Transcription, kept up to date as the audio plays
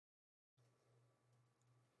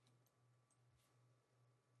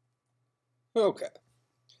Okay,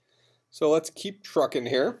 so let's keep trucking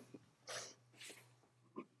here.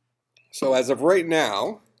 So as of right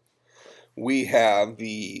now, we have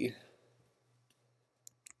the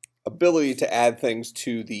ability to add things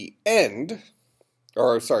to the end,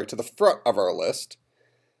 or sorry, to the front of our list,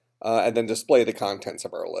 and then display the contents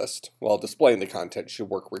of our list. Well, displaying the content should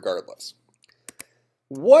work regardless.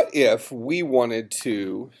 What if we wanted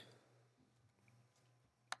to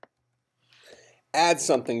add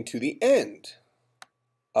something to the end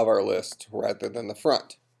of our list rather than the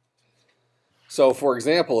front? So for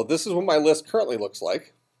example, if this is what my list currently looks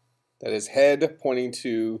like, that is head pointing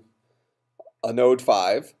to a node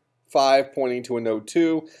 5, 5 pointing to a node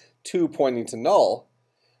 2, 2 pointing to null,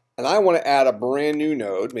 and I want to add a brand new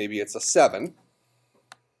node, maybe it's a 7.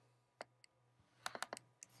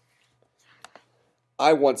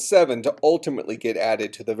 I want 7 to ultimately get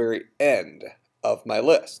added to the very end of my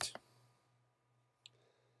list.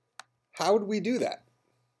 How would we do that?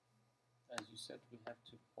 As you said, we have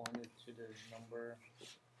to point it to the number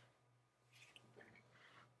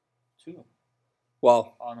 2.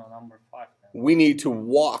 Well, oh no, number 5 then. We need to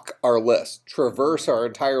walk our list, traverse our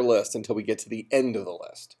entire list until we get to the end of the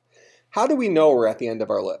list. How do we know we're at the end of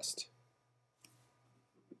our list?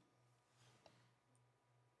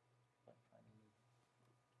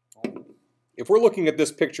 If we're looking at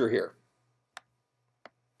this picture here,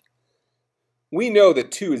 we know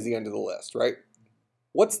that 2 is the end of the list, right?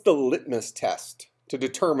 What's the litmus test to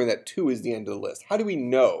determine that 2 is the end of the list? How do we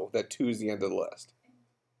know that 2 is the end of the list?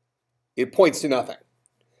 It points to nothing.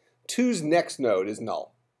 2's next node is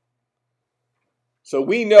null. So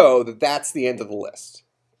we know that that's the end of the list,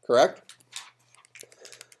 correct?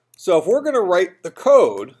 So if we're going to write the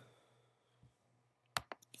code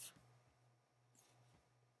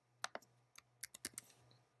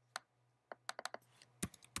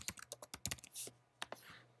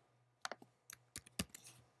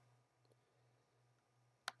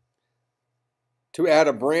to add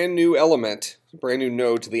a brand new element, a brand new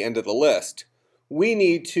node to the end of the list, we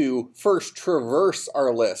need to first traverse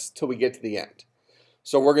our list till we get to the end.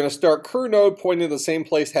 So we're going to start cur node pointing to the same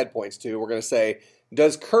place head points to. We're going to say,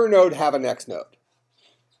 does cur node have a next node?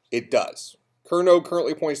 It does. Cur node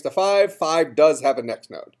currently points to 5. 5 does have a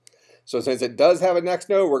next node. So since it does have a next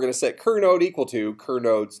node, we're going to set cur node equal to cur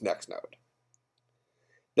node's next node.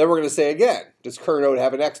 Then we're going to say again, does cur node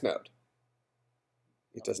have a next node?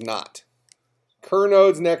 It does not. Cur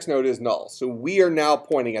node's next node is null. So we are now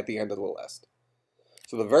pointing at the end of the list.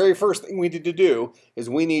 So the very first thing we need to do is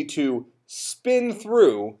we need to spin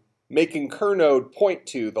through making cur node point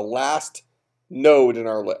to the last node in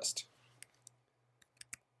our list.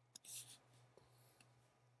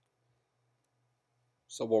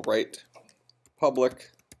 So we'll write public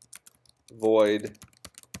void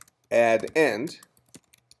add end.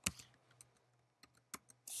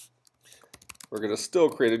 We're going to still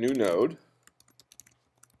create a new node.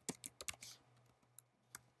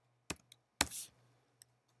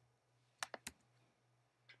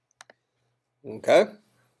 Okay.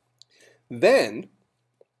 Then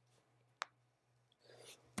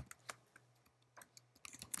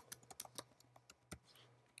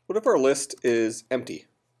what if our list is empty?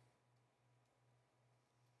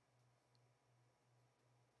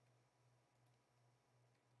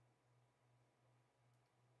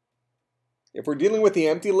 If we're dealing with the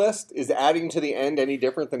empty list, is adding to the end any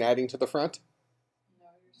different than adding to the front? No,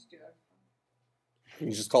 you're still at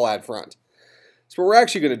front. You just call add front. So what we're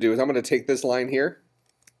actually going to do is I'm going to take this line here.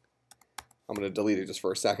 I'm going to delete it just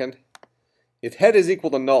for a second. If head is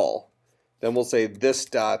equal to null, then we'll say this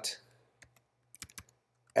dot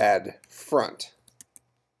add front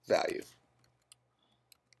value.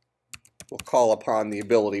 We'll call upon the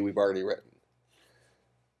ability we've already written.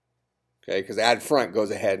 Okay, because add front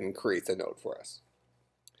goes ahead and creates a node for us.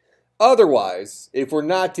 Otherwise, if we're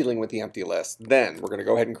not dealing with the empty list, then we're going to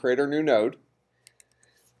go ahead and create our new node.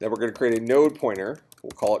 Then we're going to create a node pointer.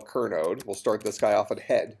 We'll call it cur node. We'll start this guy off at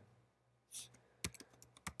head.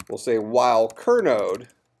 We'll say while cur node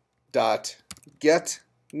dot get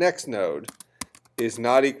next node is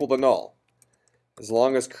not equal to null. As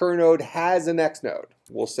long as cur node has a next node,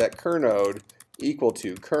 we'll set cur node equal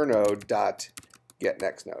to cur node dot get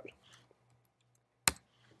next node.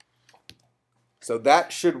 So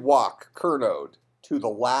that should walk cur node to the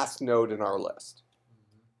last node in our list.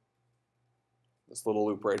 This little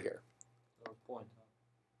loop right here.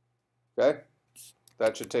 Okay?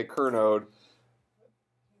 That should take cur node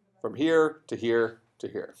from here to here to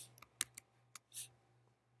here.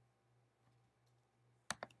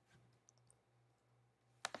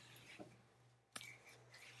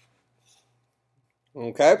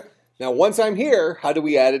 Okay? Now, once I'm here, how do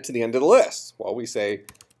we add it to the end of the list? Well, we say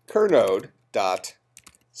curnode dot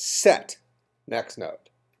set next node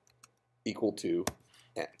equal to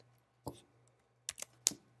n.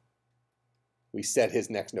 We set his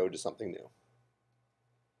next node to something new.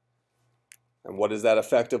 And what does that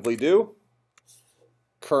effectively do?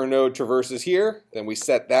 Cur node traverses here, then we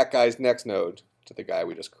set that guy's next node to the guy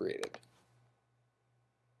we just created.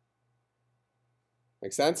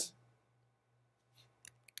 Make sense?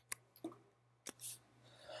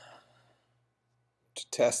 To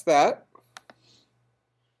test that,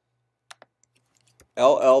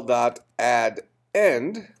 ll.addEnd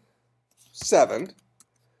 7,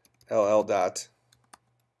 ll.display.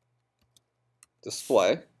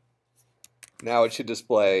 Now it should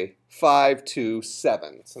display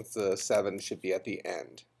 527, since the 7 should be at the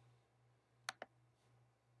end.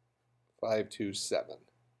 527.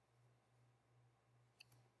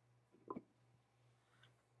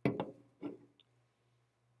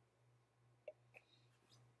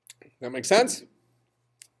 That make sense?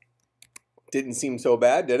 Didn't seem so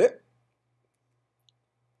bad, did it?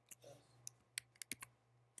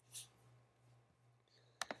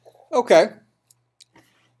 Okay.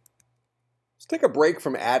 Let's take a break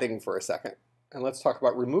from adding for a second, and let's talk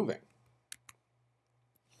about removing.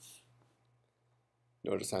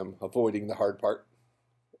 Notice I'm avoiding the hard part,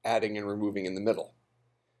 adding and removing in the middle.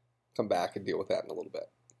 Come back and deal with that in a little bit.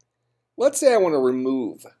 Let's say I want to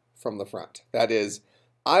remove from the front. That is,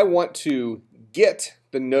 I want to get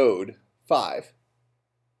the node 5,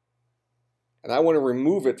 and I want to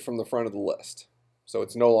remove it from the front of the list. So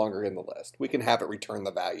it's no longer in the list. We can have it return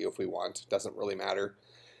the value if we want. It doesn't really matter.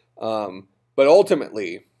 But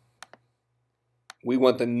ultimately, we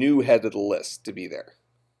want the new head of the list to be there.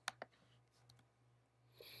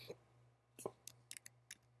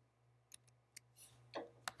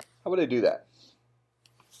 How would I do that?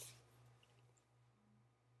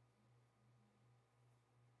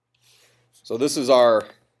 So this is our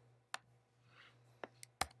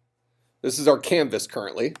canvas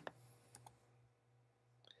currently.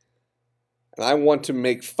 And I want to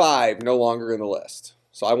make 5 no longer in the list.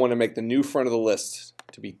 So I want to make the new front of the list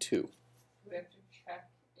to be 2. Do we have to check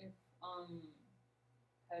if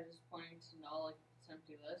head is pointing to null, like it's an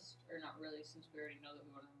empty list, or not really, since we already know that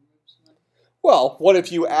we want to remove something? Well, what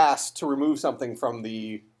if you asked to remove something from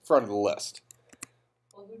the front of the list?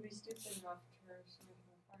 Well, who'd be stupid enough to remove something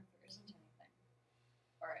from the front if there isn't anything?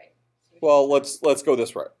 Alright. So Well, let's go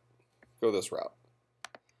this route. Go this route.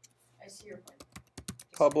 I see your point.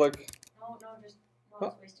 Public. No, it's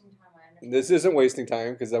wasting time. I understand. This isn't wasting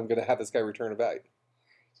time because I'm going to have this guy return a value.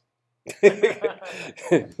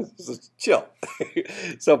 Just chill.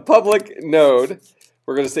 So public node,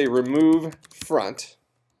 we're going to say remove front.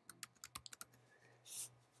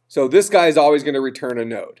 So this guy is always going to return a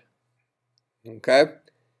node. Okay?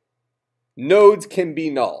 Nodes can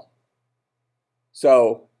be null.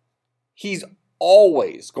 So he's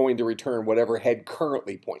always going to return whatever head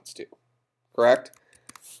currently points to. Correct?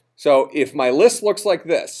 So if my list looks like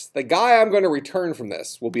this, the guy I'm going to return from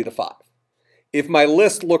this will be the 5. If my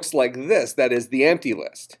list looks like this, that is the empty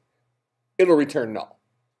list, it'll return null.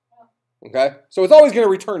 Okay? So it's always going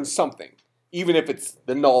to return something, even if it's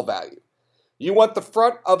the null value. You want the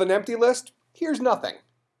front of an empty list? Here's nothing.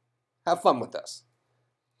 Have fun with this.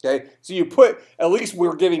 Okay? So you put, at least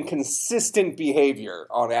we're giving consistent behavior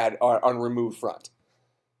on remove front.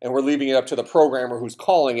 And we're leaving it up to the programmer who's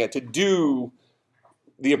calling it to do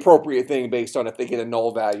the appropriate thing based on if they get a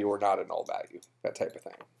null value or not a null value, that type of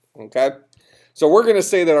thing. Okay? So we're going to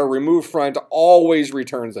say that our remove front always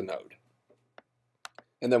returns a node.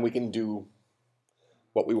 And then we can do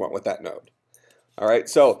what we want with that node. All right?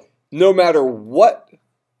 So no matter what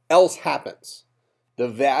else happens, the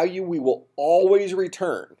value we will always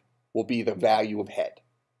return will be the value of head.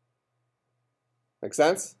 Make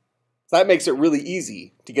sense? So that makes it really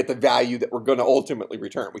easy to get the value that we're going to ultimately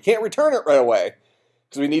return. We can't return it right away,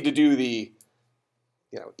 because we need to do the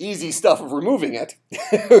easy stuff of removing it.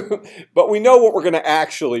 But we know what we're going to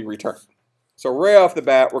actually return. So right off the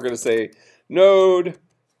bat, we're going to say node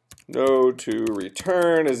to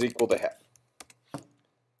return is equal to head.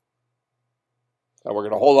 Now we're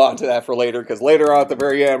going to hold on to that for later, because later on at the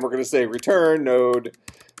very end, we're going to say return node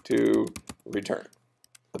to return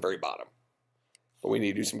at the very bottom. But we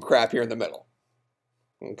need to do some crap here in the middle.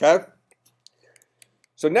 Okay?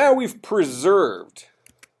 So now we've preserved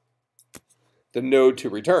the node to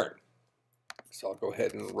return. So I'll go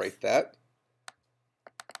ahead and write that.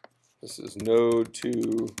 This is node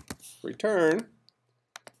to return.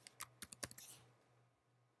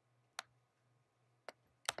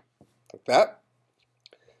 Like that.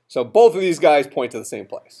 So both of these guys point to the same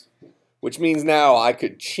place. which means now I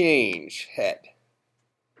could change head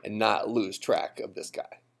and not lose track of this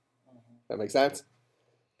guy. That makes sense?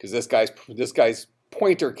 Because this guy's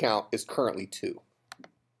pointer count is currently 2.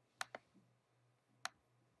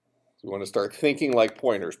 So we want to start thinking like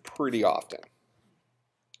pointers pretty often.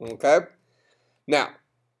 Okay? Now,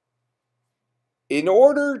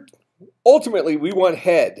 ultimately, we want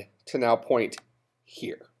head to now point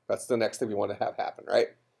here. That's the next thing we want to have happen, right?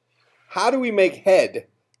 How do we make head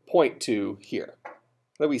point to here?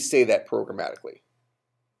 How do we say that programmatically?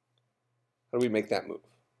 How do we make that move?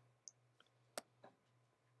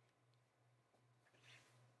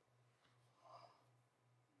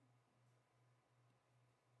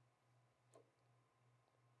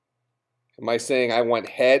 Am I saying I want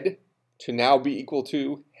head to now be equal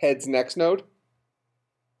to head's next node?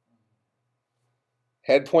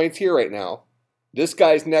 Head points here right now. This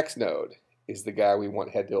guy's next node is the guy we want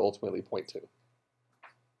head to ultimately point to.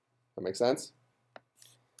 That make sense?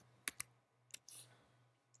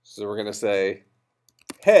 So we're going to say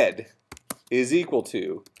head is equal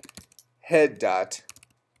to head dot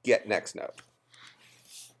get next node.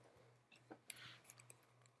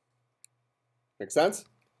 Make sense?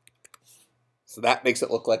 So that makes it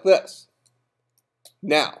look like this.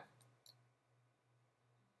 Now,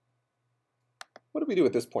 what do we do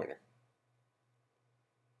with this pointer?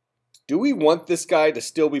 Do we want this guy to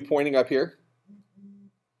still be pointing up here?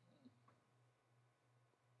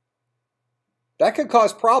 That could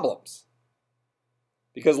cause problems.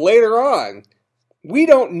 Because later on, we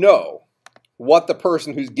don't know what the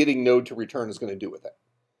person who's getting node to return is going to do with it.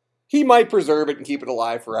 He might preserve it and keep it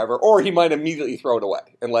alive forever, or he might immediately throw it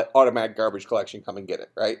away and let automatic garbage collection come and get it,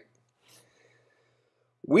 right?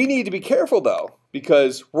 We need to be careful, though,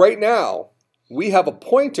 because right now, we have a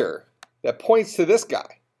pointer that points to this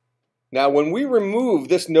guy. Now, when we remove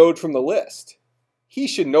this node from the list, he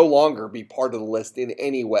should no longer be part of the list in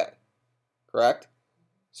any way, correct?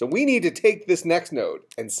 So we need to take this next node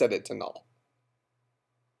and set it to null.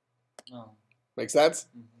 Oh. Make sense?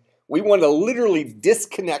 Mm-hmm. We want to literally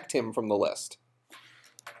disconnect him from the list.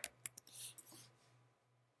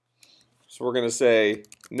 So we're going to say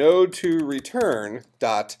node to return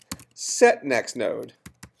dot set next node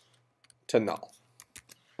to null.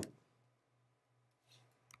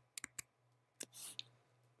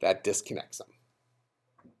 That disconnects him.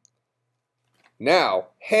 Now,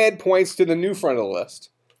 head points to the new front of the list,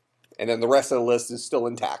 and then the rest of the list is still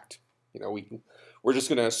intact. You know, we're just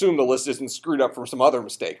going to assume the list isn't screwed up from some other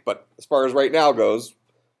mistake, but as far as right now goes,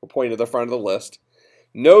 we're pointing to the front of the list.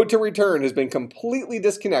 Node to return has been completely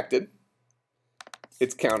disconnected.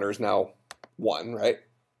 Its counter is now 1, right?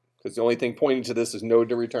 Because the only thing pointing to this is node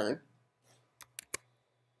to return.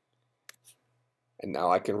 And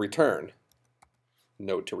now I can return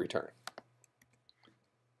node to return.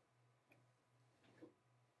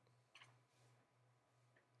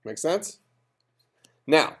 Make sense?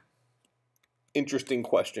 Now, interesting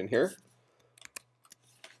question here.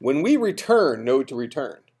 When we return node to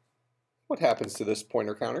return, what happens to this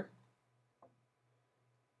pointer counter?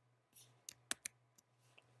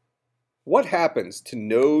 What happens to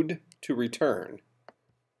node to return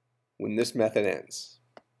when this method ends?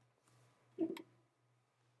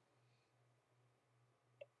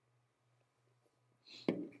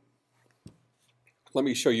 Let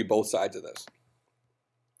me show you both sides of this.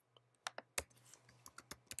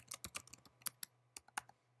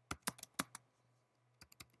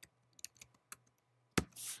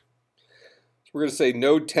 We're going to say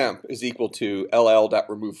node temp is equal to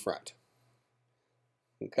ll.removeFront.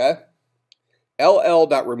 Okay?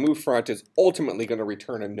 ll.removeFront is ultimately going to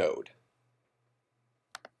return a node.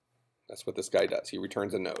 That's what this guy does. He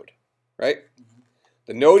returns a node, right? Mm-hmm.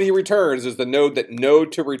 The node he returns is the node that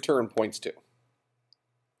node to return points to.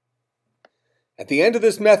 At the end of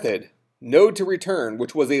this method, node to return,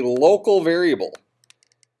 which was a local variable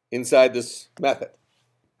inside this method,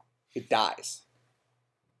 it dies,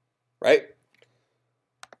 right?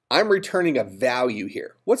 I'm returning a value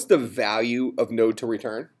here. What's the value of node to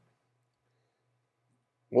return?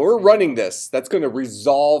 When we're running this, that's going to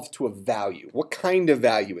resolve to a value. What kind of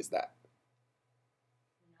value is that?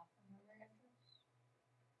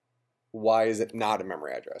 Why is it not a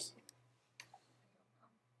memory address?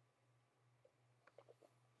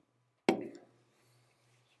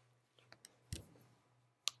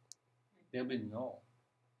 They'll be no.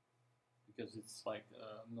 Because it's like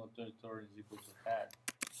node to return is equal to head.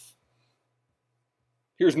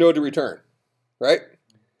 Here's node to return, right?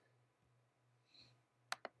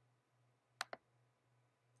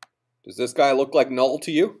 Does this guy look like null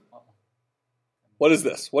to you? What is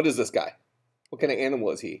this? What is this guy? What kind of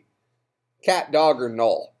animal is he? Cat, dog, or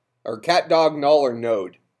null? or cat, dog, null, or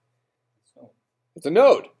node? So, It's a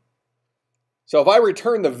node. So if I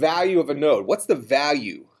return the value of a node, what's the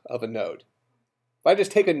value of a node? If I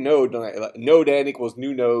just take a node, and node n equals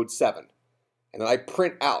new node 7, and then I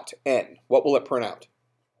print out n, what will it print out?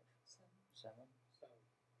 7.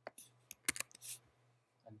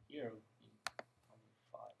 And here would be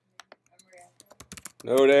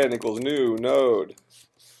only 5. Node n equals new node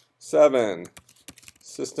 7.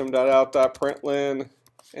 System.out.println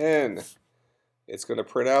n. It's going to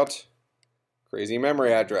print out crazy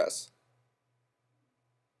memory address.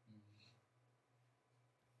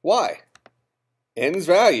 Why? N's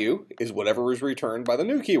value is whatever is returned by the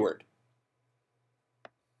new keyword.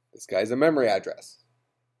 This guy's a memory address.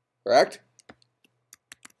 Correct?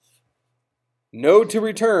 Node to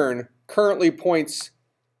return currently points,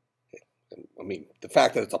 the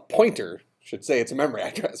fact that it's a pointer should say it's a memory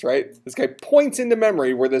address, right? This guy points into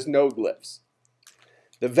memory where this node lives.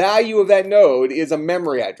 The value of that node is a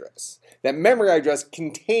memory address. That memory address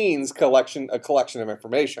contains a collection of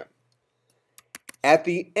information. At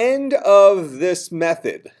the end of this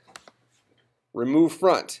method, remove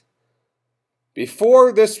front,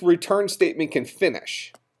 before this return statement can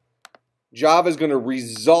finish, Java is going to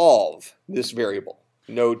resolve this variable,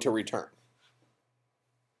 node to return.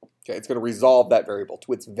 Okay, it's going to resolve that variable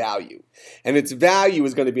to its value. And its value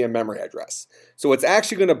is going to be a memory address. So what's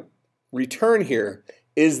actually going to return here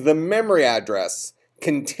is the memory address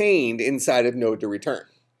contained inside of node to return.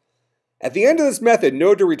 At the end of this method,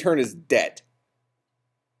 node to return is dead.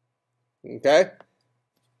 Okay?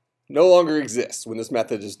 No longer exists when this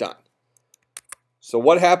method is done. So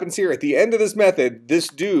what happens here? At the end of this method, this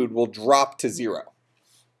dude will drop to 0.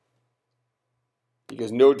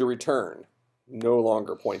 Because node to return no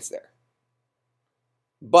longer points there.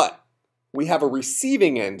 But we have a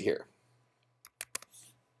receiving end here.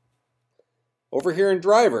 Over here in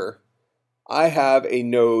driver, I have a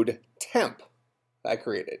node temp that I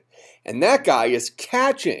created. And that guy is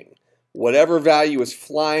catching whatever value is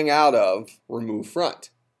flying out of remove front.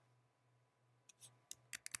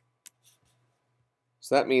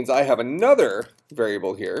 So that means I have another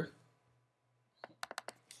variable here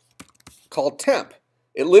called temp.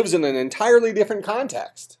 It lives in an entirely different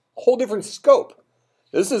context, a whole different scope.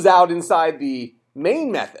 This is out inside the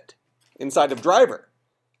main method, inside of driver.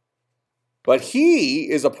 But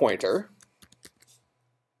he is a pointer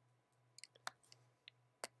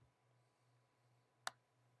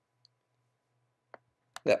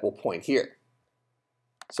that will point here.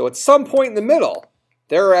 So at some point in the middle,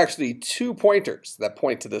 there are actually 2 pointers that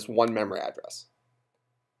point to this one memory address.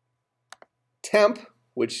 Temp,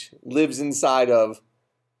 which lives inside of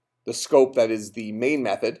the scope that is the main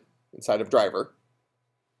method inside of driver,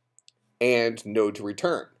 and node to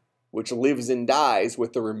return, which lives and dies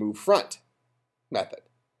with the remove front method.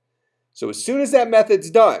 So as soon as that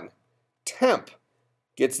method's done, temp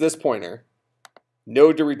gets this pointer,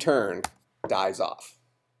 node to return dies off,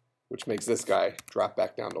 which makes this guy drop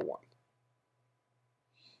back down to 1.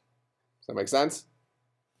 Does that make sense?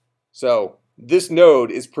 So this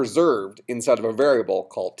node is preserved inside of a variable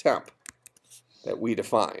called temp that we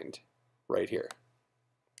defined right here.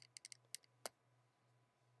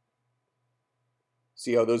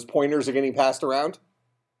 See how those pointers are getting passed around?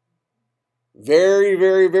 Very,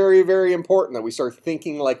 very, very, very important that we start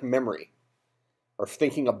thinking like memory, or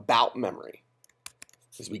thinking about memory,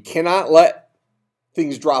 because we cannot let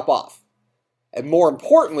things drop off. And more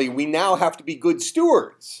importantly, we now have to be good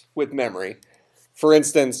stewards with memory. For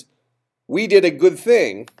instance, we did a good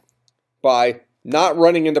thing by not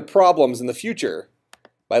running into problems in the future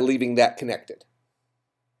by leaving that connected.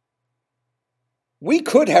 We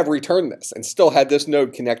could have returned this and still had this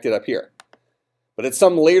node connected up here. But at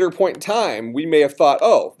some later point in time, we may have thought,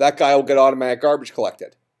 oh, that guy will get automatic garbage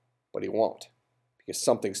collected. But he won't, because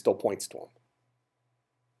something still points to him.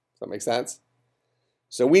 Does that make sense?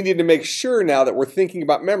 So we need to make sure now that we're thinking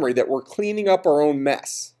about memory that we're cleaning up our own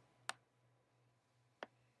mess.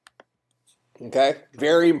 Okay?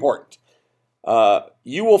 Very important.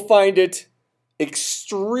 You will find it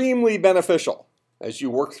extremely beneficial as you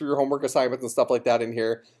work through your homework assignments and stuff like that in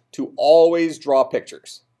here to always draw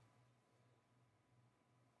pictures.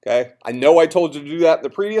 Okay? I know I told you to do that in the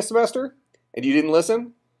previous semester and you didn't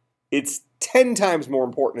listen. It's 10 times more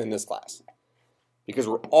important in this class because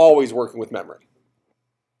we're always working with memory.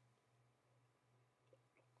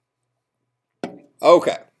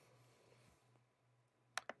 Okay.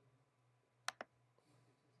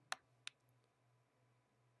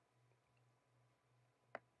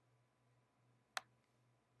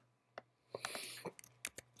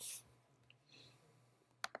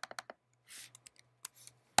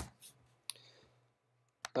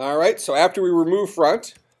 All right, so after we remove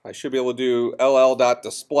front, I should be able to do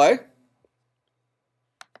ll.display.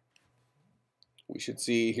 We should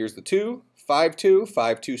see here's the 2, 5.2,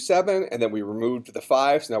 5.2.7, and then we removed the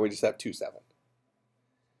 5, so now we just have 2.7.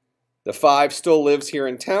 The 5 still lives here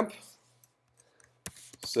in temp.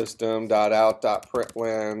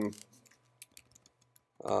 System.out.println.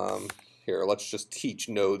 Here, let's just teach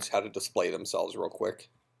nodes how to display themselves real quick.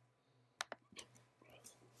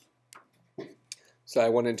 So I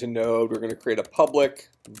went into node. We're going to create a public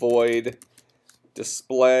void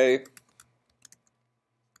display.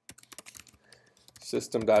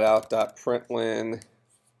 System.out.println.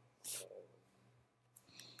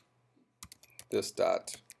 This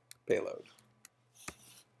dot payload.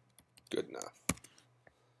 Good enough.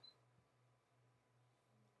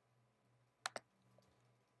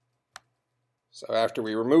 So after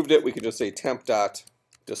we removed it, we could just say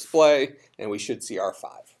temp.display, and we should see our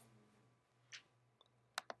 5.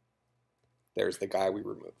 There's the guy we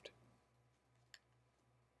removed.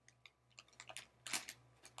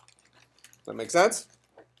 That make sense?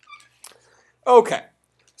 Okay,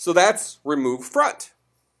 so that's remove front.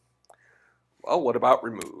 Well, what about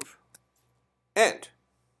remove end?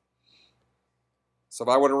 So if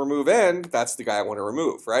I want to remove end, that's the guy I want to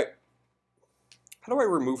remove, right? How do I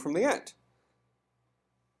remove from the end?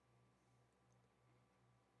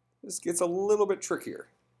 This gets a little bit trickier.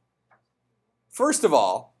 First of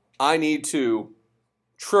all, I need to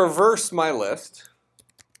traverse my list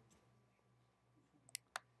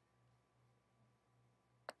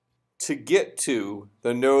to get to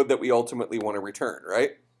the node that we ultimately want to return,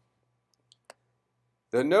 right?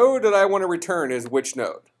 The node that I want to return is which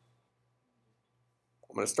node?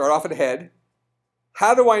 I'm going to start off at head.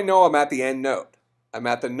 How do I know I'm at the end node? I'm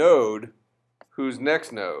at the node whose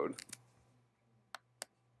next node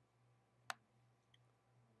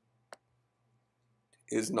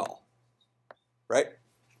is null, right?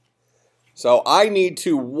 So I need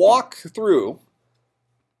to walk through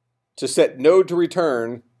to set node to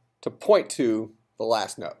return to point to the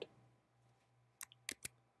last node.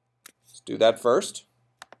 Let's do that first.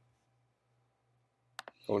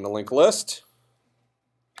 Go into linked list,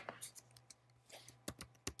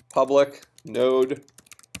 public node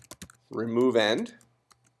remove end.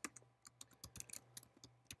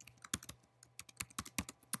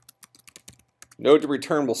 Node to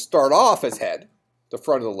return will start off as head, the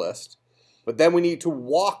front of the list, but then we need to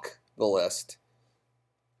walk the list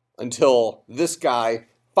until this guy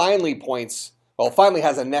finally points, well, finally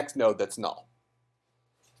has a next node that's null.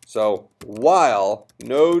 So while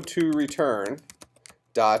node to return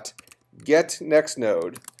dot get next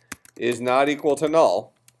node is not equal to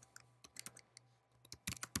null,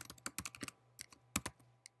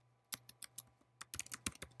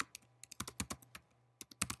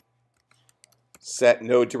 set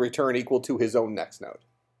node to return equal to his own next node.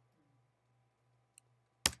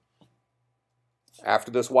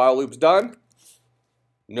 After this while loop's done,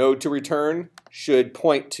 node to return should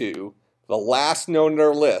point to the last node in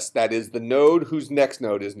our list, that is the node whose next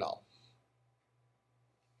node is null.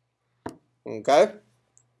 Okay?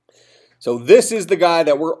 So this is the guy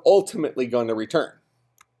that we're ultimately going to return.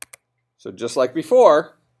 So just like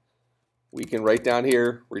before, we can write down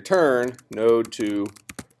here, return node to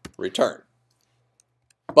return.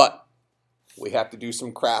 But we have to do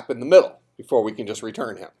some crap in the middle before we can just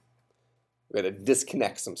return him. We've got to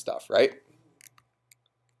disconnect some stuff, right?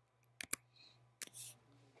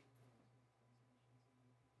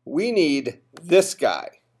 We need this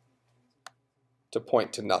guy to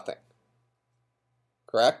point to nothing,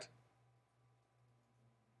 correct?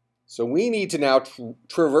 So we need to now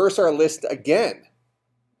traverse our list again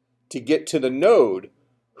to get to the node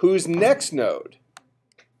whose next node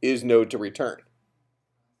is node to return.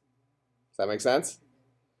 Does that make sense?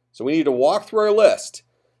 So we need to walk through our list,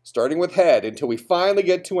 starting with head, until we finally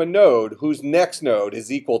get to a node whose next node is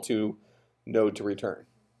equal to node to return.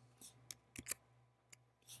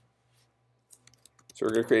 So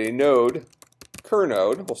we're going to create a node, cur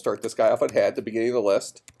node. We'll start this guy off at head at the beginning of the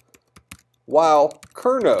list. While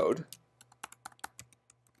cur node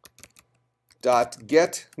dot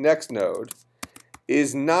get next node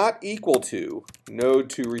is not equal to node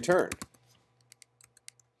to return.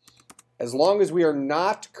 As long as we are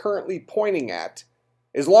not currently pointing at,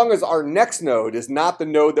 as long as our next node is not the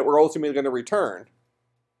node that we're ultimately going to return,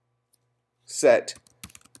 set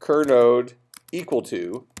cur node equal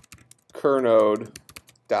to cur node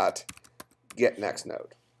dot get next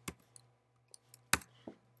node.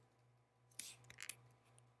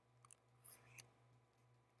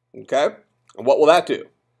 Okay, and what will that do?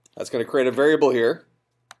 That's going to create a variable here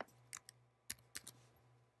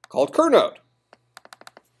called cur node.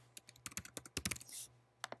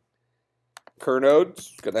 Cur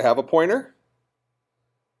node's going to have a pointer.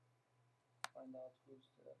 Find out who's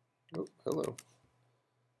the Oh, hello.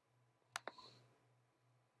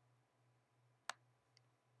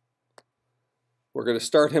 We're going to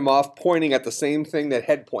start him off pointing at the same thing that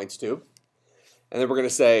head points to. And then we're going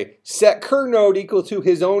to say, set cur node equal to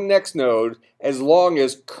his own next node as long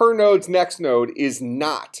as cur node's next node is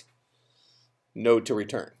not node to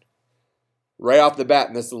return. Right off the bat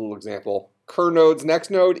in this little example, cur node's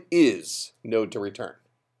next node is node to return.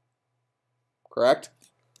 Correct?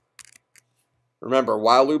 Remember,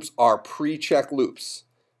 while loops are pre-check loops.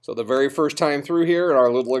 So the very first time through here in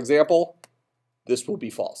our little example, this will be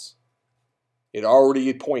false. It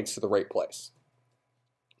already points to the right place.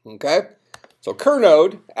 Okay? So cur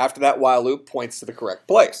node, after that while loop, points to the correct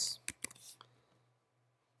place.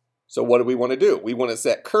 So what do we want to do? We want to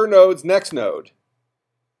set cur node's next node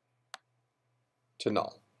to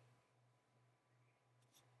null.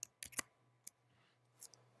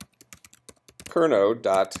 Cur node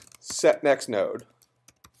dot set next node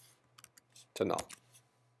to null.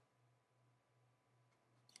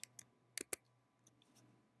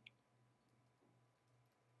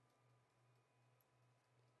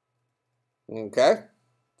 Okay.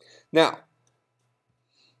 Now,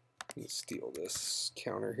 let's steal this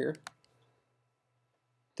counter here.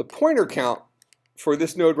 The pointer count for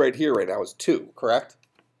this node right here right now is 2, correct?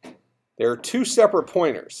 There are 2 separate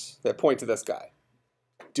pointers that point to this guy.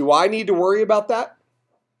 Do I need to worry about that?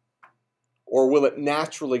 Or will it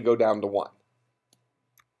naturally go down to 1?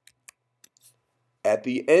 At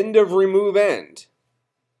the end of remove end,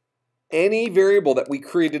 any variable that we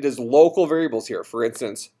created as local variables here, for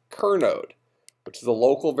instance, cur node, which is a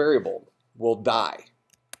local variable, will die.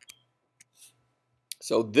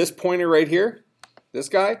 So this pointer right here, this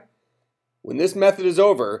guy, when this method is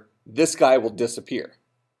over, this guy will disappear.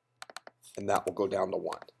 And that will go down to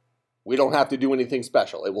 1. We don't have to do anything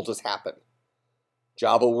special. It will just happen.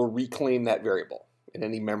 Java will reclaim that variable and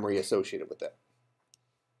any memory associated with it.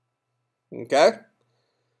 Okay?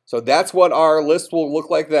 So that's what our list will look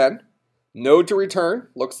like then. Node to return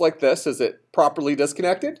looks like this. Is it properly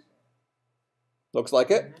disconnected? Looks like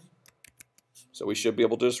it. So we should be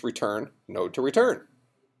able to just return node to return.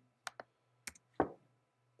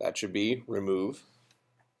 That should be remove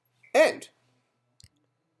end.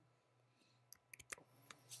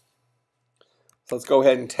 So let's go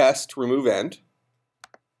ahead and test remove end.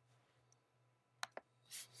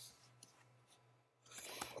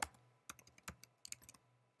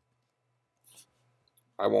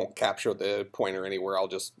 I won't capture the pointer anywhere. I'll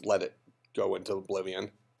just let it go into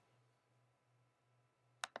oblivion.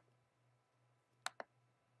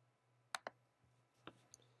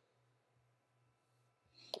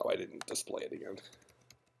 Oh, I didn't display it again.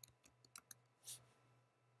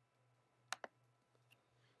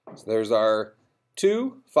 So there's our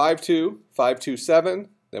 2, 5, 2, 5, 2, 7.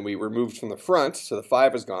 Then we removed from the front, so the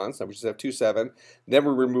 5 is gone, so we just have 2, 7. Then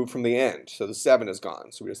we removed from the end, so the 7 is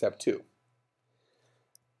gone, so we just have 2.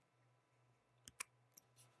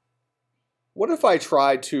 What if I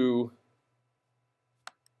try to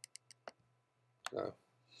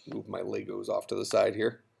move my Legos off to the side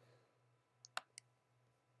here?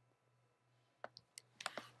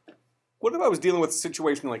 What if I was dealing with a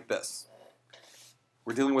situation like this?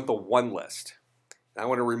 We're dealing with the 1 list. I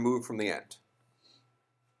want to remove from the end.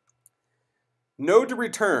 Node to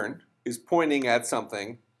return is pointing at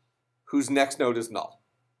something whose next node is null,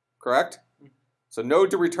 correct? So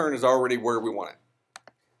node to return is already where we want it.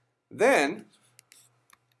 Then,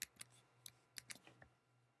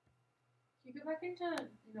 can you go back into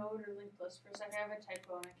node or linked list for a second? I have a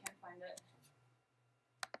typo and I can't find it.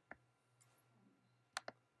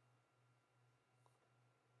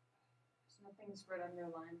 Nothing's red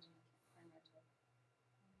underlined.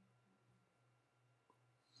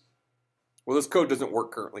 well, this code doesn't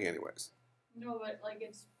work currently anyways. No, but like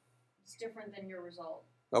it's different than your result.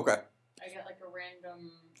 Okay. I get like a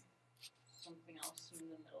random something else in the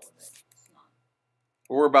middle of it. It's not.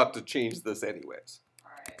 We're about to change this anyways.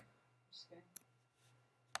 Alright. Okay.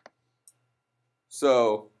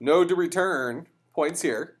 So node to return points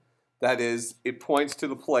here. That is, it points to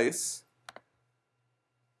the place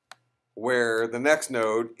where the next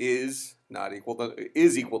node is equal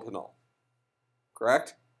to null.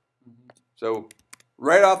 Correct? Mm-hmm. So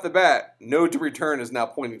right off the bat, node to return is now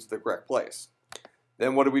pointing to the correct place.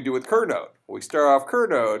 Then what do we do with cur node? Well, we start off cur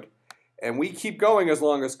node, and we keep going as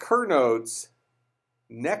long as cur node's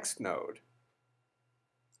next node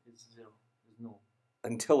It's 0. It's null.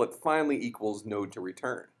 until it finally equals node to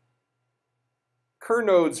return. Cur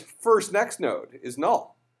node's first next node is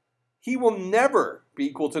null. He will never be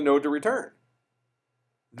equal to node to return.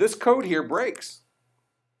 this code here breaks.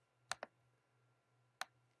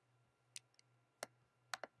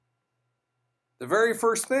 The very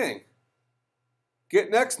first thing, get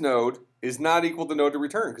next node is not equal to node to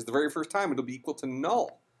return, because the very first time it'll be equal to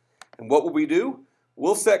null. And what will we do?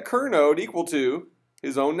 We'll set cur node equal to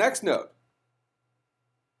his own next node,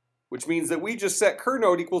 which means that we just set cur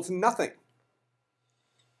node equal to nothing.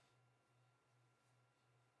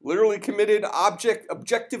 Literally committed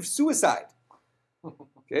objective suicide.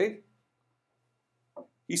 Okay?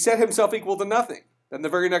 He set himself equal to nothing. Then the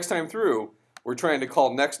very next time through, we're trying to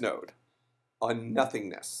call next node on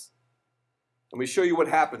nothingness. Let me show you what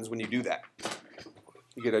happens when you do that.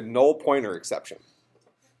 You get a null pointer exception.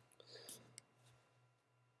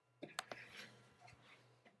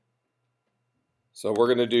 So we're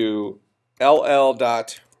going to do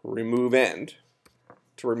ll.removeEnd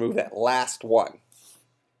to remove that last one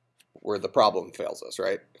where the problem fails us,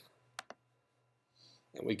 right?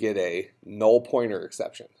 And we get a null pointer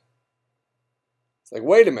exception. It's like,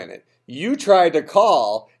 wait a minute. You tried to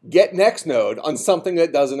call get next node on something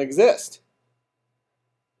that doesn't exist.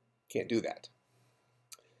 Can't do that.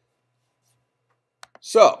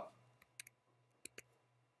 So,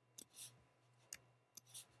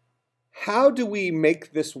 how do we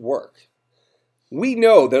make this work? We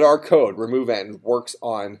know that our code, removeEnd, works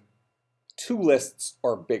on 2 lists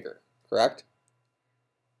or bigger, correct?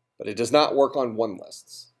 But it does not work on 1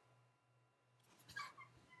 lists.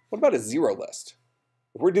 What about a 0 list?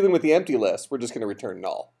 If we're dealing with the empty list, we're just going to return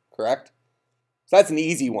null, correct? So that's an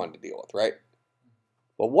easy one to deal with, right?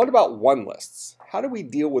 But what about 1 lists? How do we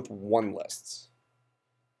deal with 1 lists?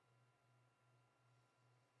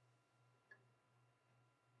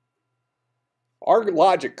 Our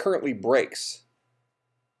logic currently breaks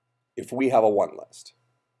if we have a 1 list.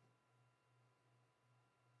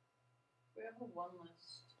 We have a 1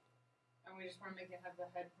 list, and we just want to make it have the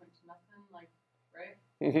head point to nothing, like, right?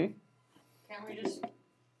 Mm-hmm. Can't we just,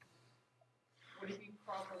 would it be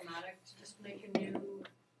problematic to just make a new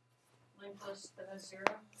linked list that has 0?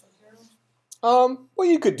 Well,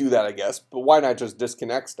 you could do that, I guess, but why not just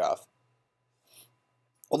disconnect stuff?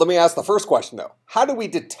 Well, let me ask the first question, though. How do we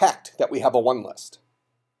detect that we have a 1 list?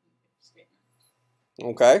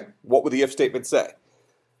 Okay, what would the if statement say?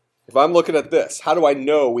 If I'm looking at this, how do I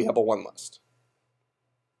know we have a 1 list?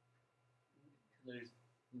 There's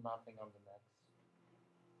nothing on the next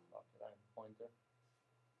pointer.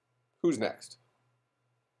 Who's next?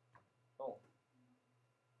 Oh.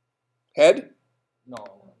 Head?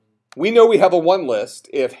 No. We know we have a 1 list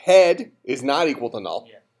if head is not equal to null,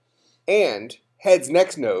 Yeah. and head's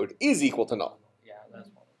next node is equal to null. Yeah, that's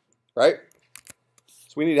one. Right?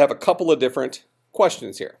 So we need to have a couple of different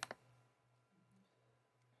questions here.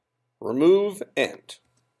 RemoveEnd.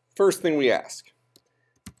 First thing we ask,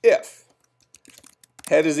 if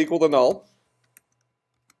head is equal to null,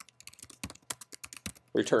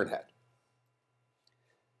 return head.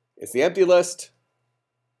 It's the empty list.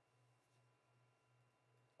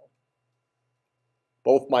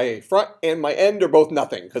 Both my front and my end are both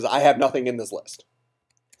nothing because I have nothing in this list.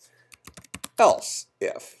 Else,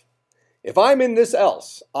 if I'm in this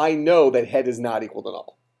else, I know that head is not equal to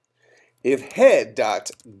null. If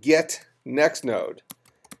head.getNextNode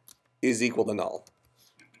is equal to null,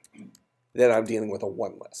 then I'm dealing with a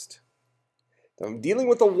 1 list. If I'm dealing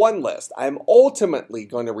with a 1 list, I'm ultimately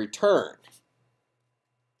going to return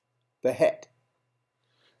the head.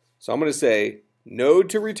 So I'm going to say node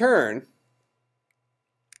to return.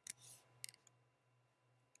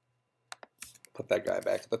 Put that guy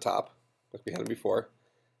back at the top, like we had it before,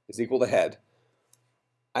 is equal to head.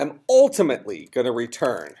 I'm ultimately going to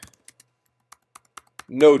return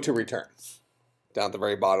node to return down at the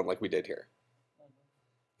very bottom like we did here.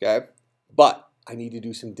 Okay? But I need to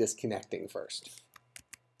do some disconnecting first.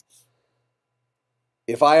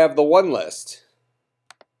 If I have the 1 list,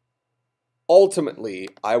 ultimately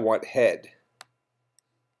I want head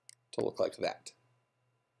to look like that.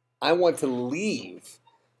 I want to leave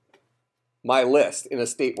my list in a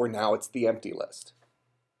state where now it's the empty list.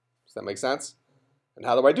 Does that make sense? And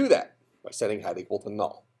how do I do that? By setting head equal to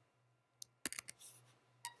null.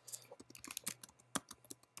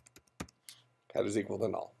 Head is equal to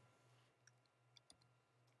null.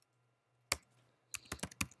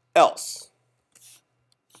 Else.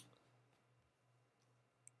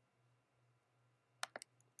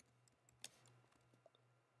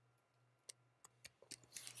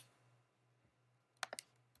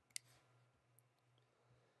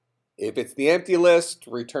 If it's the empty list,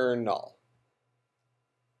 return null.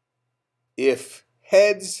 If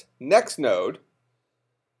head's next node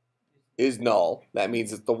is null, that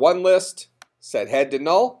means it's the 1 list, set head to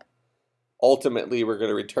null. Ultimately, we're going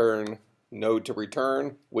to return node to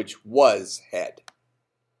return, which was head.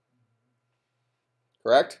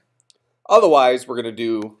 Correct? Otherwise, we're going to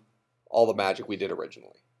do all the magic we did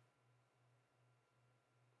originally.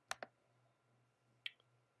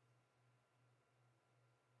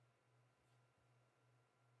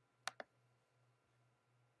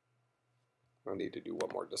 I need to do one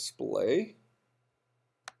more display.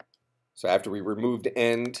 So after we removed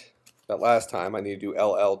end that last time, I need to do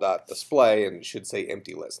ll.display, and it should say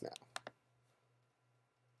empty list now.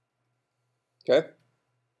 Okay?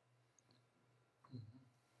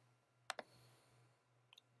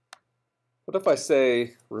 What if I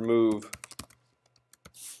say remove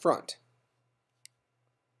front?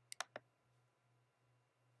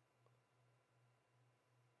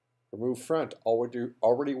 Remove front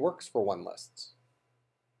already works for one lists.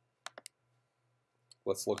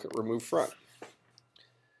 Let's look at remove front.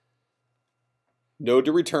 Node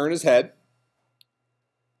to return is head.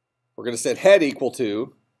 We're going to set head equal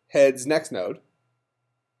to head's next node.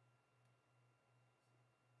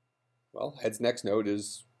 Well, head's next node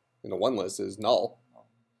is, in a one list, is null.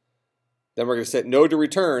 Then we're going to set node to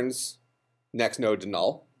returns next node to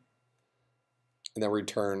null. And then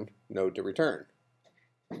return node to return.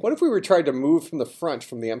 What if we were trying to move from the front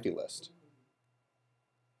from the empty list?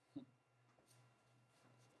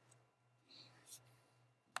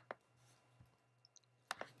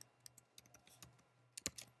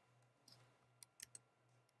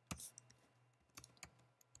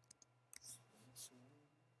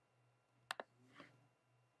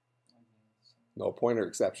 No pointer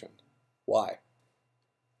exception. Why?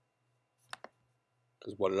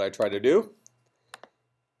 Because what did I try to do?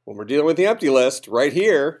 When we're dealing with the empty list, right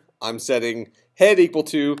here, I'm setting head equal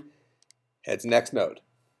to head's next node.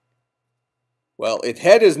 Well, if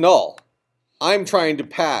head is null, I'm trying to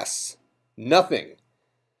pass nothing.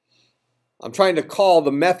 I'm trying to call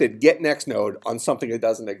the method getNextNode on something that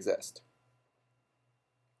doesn't exist.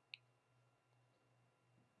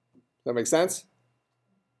 Does that make sense?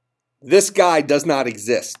 This guy does not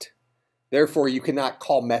exist. Therefore, you cannot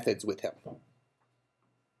call methods with him.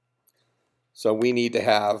 So we need to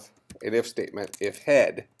have an if statement if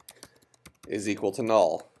head is equal to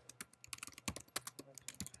null,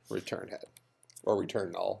 return head, or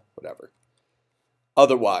return null, whatever.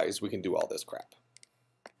 Otherwise, we can do all this crap.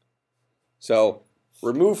 So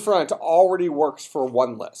remove front already works for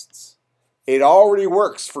one lists. It already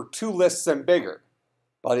works for two lists and bigger,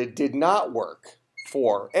 but it did not work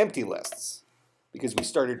for empty lists because we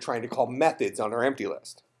started trying to call methods on our empty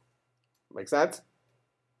list. Make sense?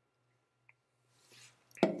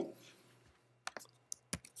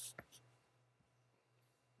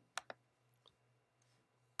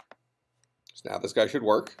 So now this guy should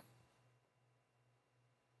work.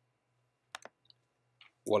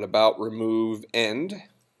 What about remove end?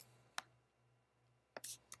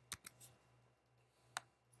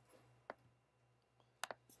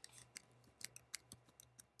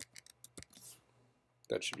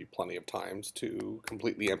 That should be plenty of times to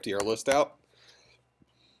completely empty our list out.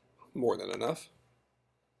 More than enough.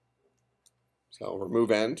 So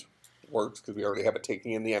remove end works because we already have it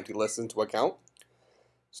taking in the empty list into account.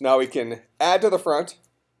 So now we can add to the front,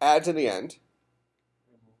 add to the end,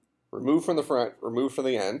 remove from the front, remove from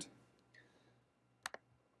the end.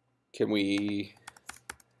 Can we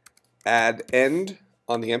add end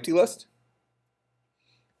on the empty list?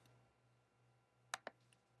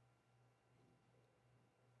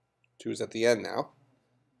 Two is at the end now.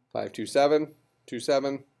 527,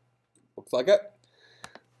 27, looks like it.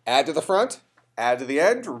 Add to the front, add to the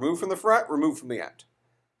end, remove from the front, remove from the end.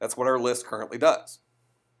 That's what our list currently does.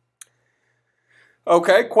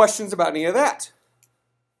 Okay, questions about any of that?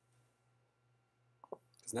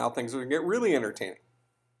 Because now things are going to get really entertaining.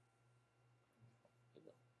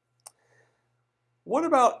 What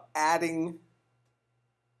about adding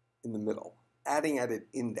in the middle? Adding at an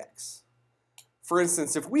index. For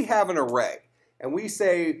instance, if we have an array and we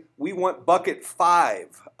say we want bucket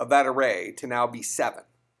 5 of that array to now be 7,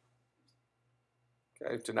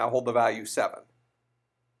 okay, to now hold the value 7,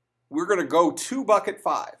 we're going to go to bucket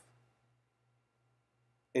 5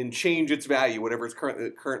 and change its value, whatever its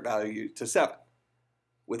current value, to 7.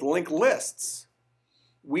 With linked lists,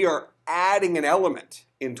 we are adding an element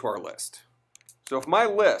into our list. So if my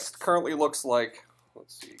list currently looks like,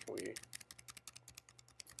 let's see, can we...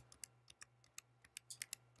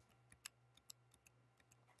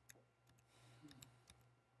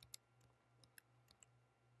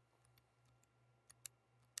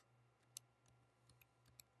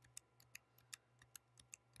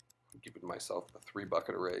 I'm giving myself a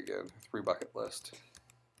 3-bucket array again, 3-bucket list.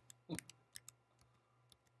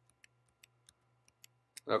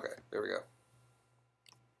 Okay, there we go.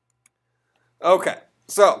 Okay,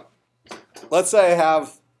 so let's say I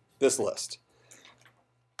have this list.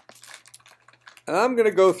 And I'm going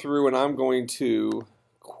to go through and I'm going to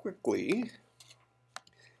quickly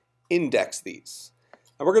index these.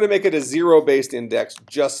 And we're going to make it a zero-based index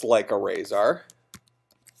just like arrays are.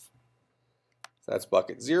 So that's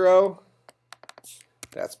bucket 0.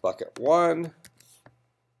 That's bucket 1.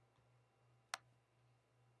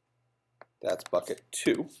 That's bucket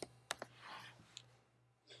 2.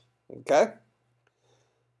 Okay?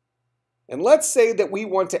 And let's say that we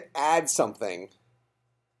want to add something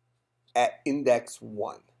at index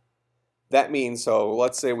 1. That means, so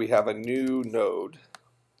let's say we have a new node.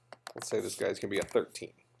 Let's say this guy's going to be a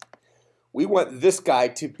 13. We want this guy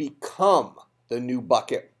to become the new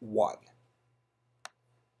bucket 1.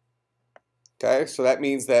 Okay, so that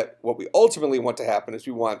means that what we ultimately want to happen is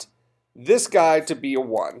we want this guy to be a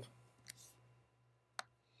 1.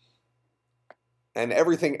 And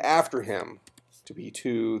everything after him to be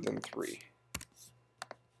 2, then 3.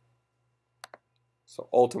 So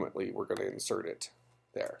ultimately, we're going to insert it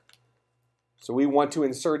there. So we want to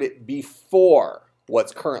insert it before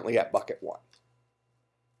what's currently at bucket 1.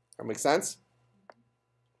 That make sense?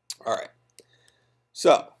 All right.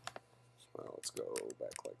 So let's go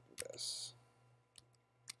back like this.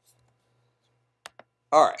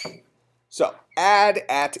 All right. So add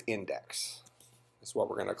at index is what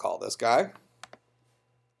we're going to call this guy.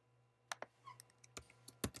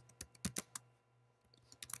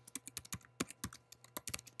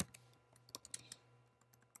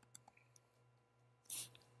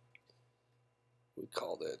 We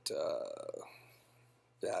called it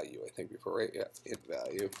value, I think, before, right? Yeah, int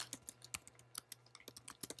value.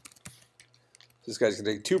 This guy's going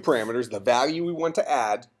to take two parameters, the value we want to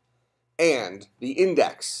add and the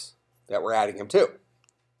index that we're adding him to.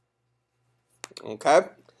 Okay?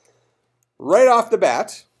 Right off the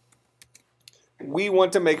bat, we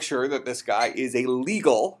want to make sure that this guy is a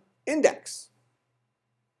legal index.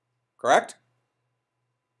 Correct?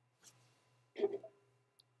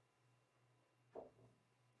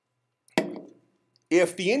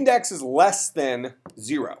 If the index is less than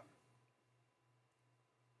 0,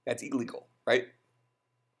 that's illegal, right?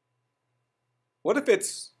 What if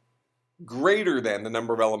it's greater than the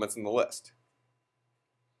number of elements in the list?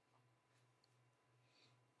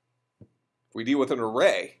 If we deal with an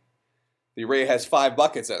array, the array has 5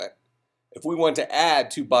 buckets in it. If we want to add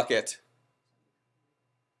to bucket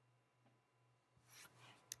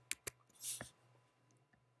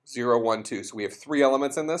 0, 1, 2, so we have 3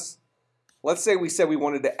 elements in this. Let's say we said we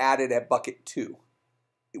wanted to add it at bucket 2.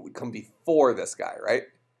 It would come before this guy, right?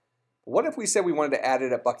 What if we said we wanted to add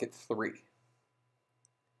it at bucket 3?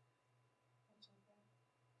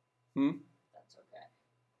 That's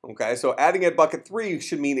okay. Okay, so adding at bucket 3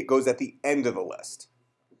 should mean it goes at the end of the list.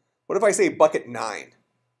 What if I say bucket 9?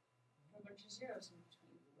 A bunch of zeros in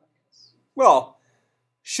between the buckets. Well,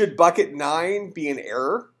 should bucket 9 be an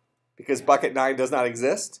error because bucket 9 does not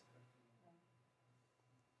exist?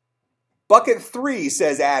 Bucket 3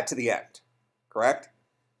 says add to the end, correct?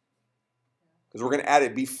 Because we're going to add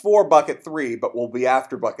it before bucket 3, but we'll be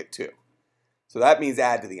after bucket 2. So that means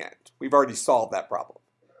add to the end. We've already solved that problem.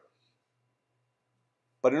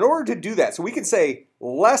 But in order to do that, so we can say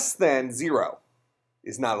less than 0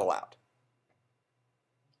 is not allowed.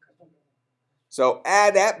 So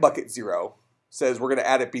add at bucket 0 says we're going to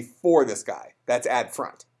add it before this guy. That's add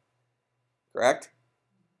front, correct?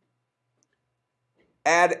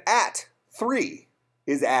 Add at 3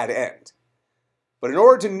 is add end. But in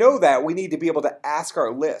order to know that, we need to be able to ask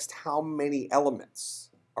our list how many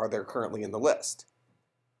elements are there currently in the list.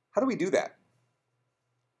 How do we do that?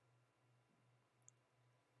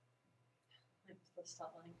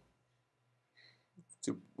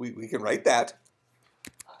 So we can write that.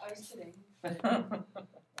 I was kidding.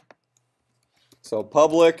 So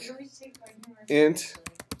public You always take my humor int. seriously.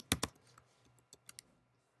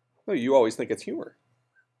 Oh, you always think it's humor.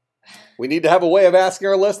 We need to have a way of asking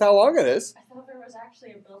our list how long it is. I thought there was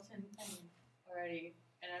actually a built-in thing already,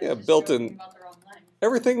 and I was Yeah, just built-in. joking about the wrong line.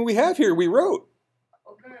 Everything we have here we wrote.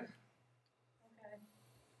 Okay. Okay.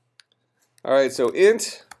 All right, so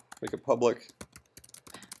int, make it public.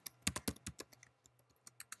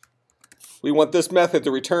 We want this method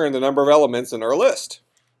to return the number of elements in our list.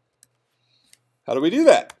 How do we do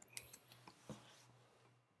that?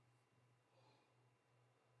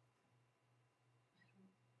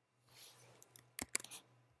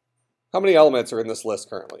 How many elements are in this list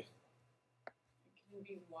currently? It can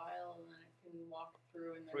be while, and then it can walk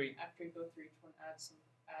through, and then 3. after you go through each one, add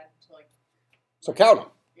to like. So count them.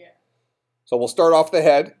 Yeah. So we'll start off the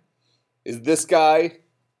head. Is this guy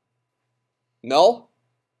Null?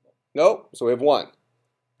 Nope. So we have 1. Is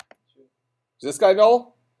this guy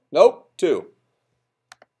null? Nope. 2.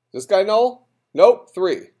 Is this guy null? Nope.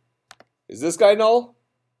 3. Is this guy null?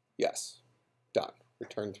 Yes. Done.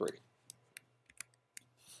 Return 3.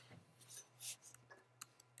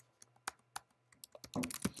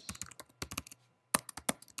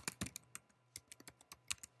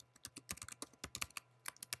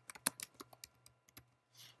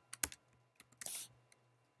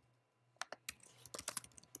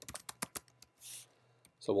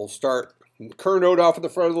 So we'll start cur node off at the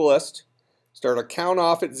front of the list, start a count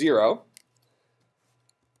off at 0.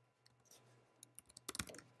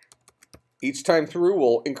 Each time through,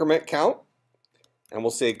 we'll increment count, and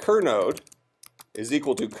we'll say cur node is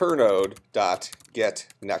equal to cur node dot get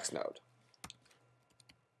next node.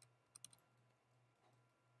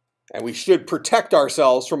 And we should protect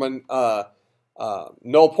ourselves from a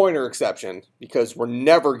null pointer exception, because we're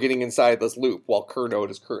never getting inside this loop while cur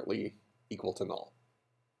node is currently equal to null.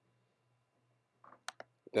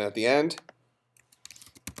 Then at the end,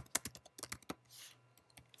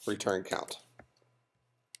 return count.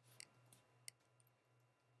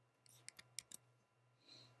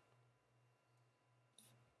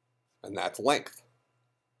 And that's length.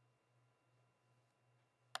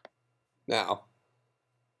 Now,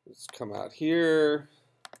 let's come out here.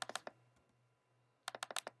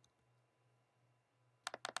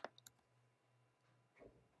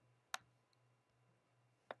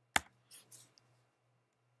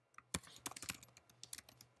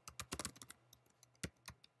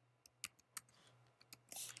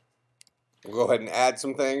 We'll go ahead and add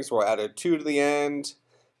some things. We'll add a 2 to the end,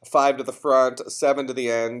 a 5 to the front, a 7 to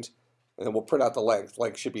the end, and then we'll print out the length.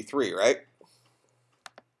 Length should be 3, right?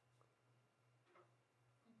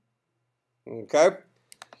 Okay.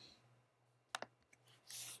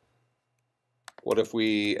 What if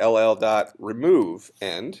we ll.remove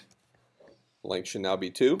end? Length should now be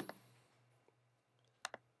 2.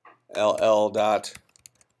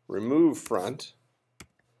 ll.remove front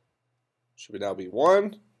should now be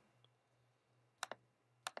 1.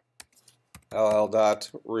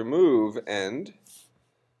 ll.remove end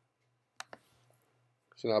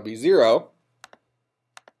should now be 0.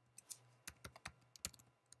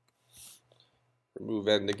 Remove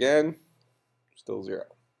end again, still 0.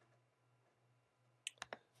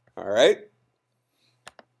 All right.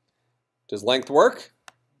 Does length work?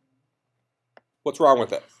 What's wrong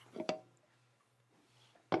with it?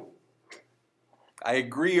 I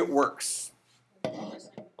agree it works.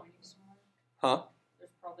 Huh?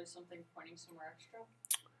 There's probably something pointing somewhere extra.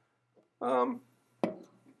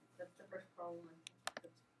 That's the first problem.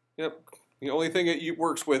 Yep. The only thing it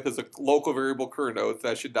works with is a local variable cur node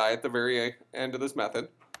that should die at the very end of this method.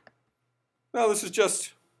 No, this is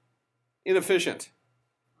just inefficient.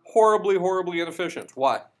 Horribly, horribly inefficient.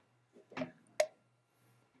 Why?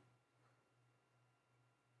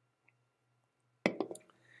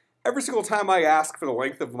 Every single time I ask for the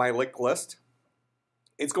length of my linked list,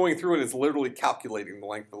 it's going through and it's literally calculating the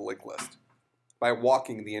length of the linked list by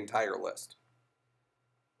walking the entire list.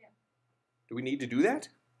 Yeah. Do we need to do that?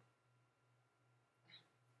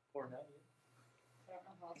 Or not. I don't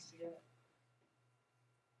know how else to do it.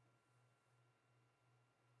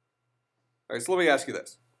 All right, so let me ask you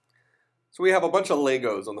this. So we have a bunch of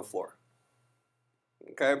Legos on the floor.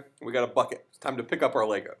 Okay, we got a bucket. It's time to pick up our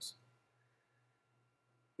Legos.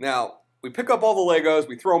 Now, we pick up all the Legos,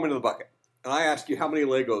 we throw them into the bucket. And I ask you, how many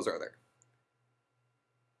Legos are there?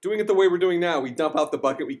 Doing it the way we're doing now, we dump out the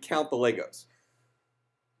bucket, we count the Legos.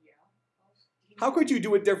 Yeah. How could you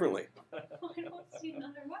do it differently? I don't see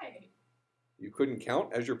another way. You couldn't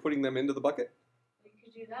count as you're putting them into the bucket? You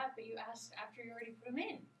could do that, but you asked after you already put them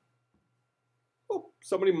in. Well,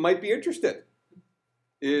 somebody might be interested.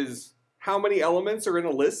 Is how many elements are in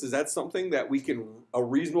a list? Is that something that a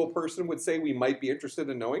reasonable person would say we might be interested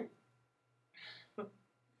in knowing?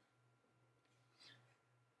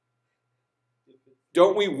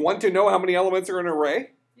 Don't we want to know how many elements are in an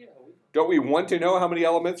array? Yeah. Don't we want to know how many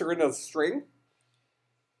elements are in a string?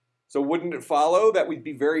 So wouldn't it follow that we'd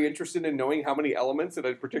be very interested in knowing how many elements at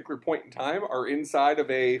a particular point in time are inside of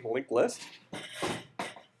a linked list?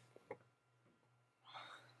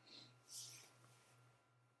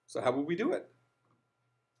 So how would we do it?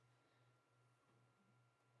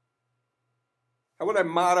 How would I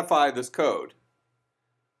modify this code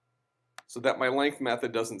so that my length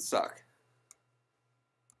method doesn't suck?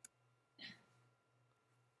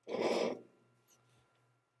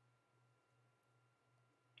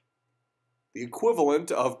 The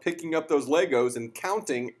equivalent of picking up those Legos and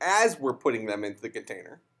counting as we're putting them into the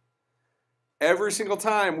container. Every single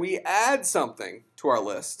time we add something to our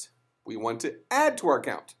list, we want to add to our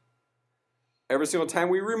count. Every single time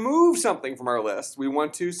we remove something from our list, we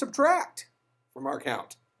want to subtract from our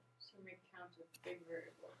count. So make count a big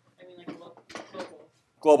variable. I mean, like a global.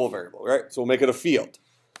 Global variable, right? So we'll make it a field.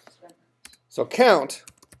 So count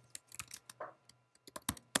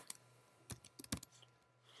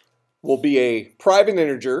will be a private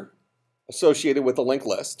integer associated with a linked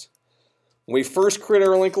list. When we first create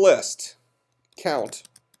our linked list, count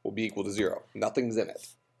will be equal to 0. Nothing's in it.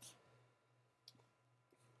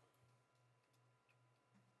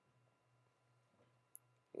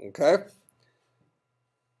 Okay?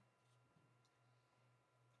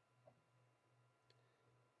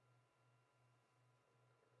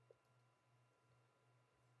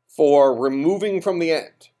 For removing from the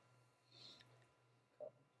end,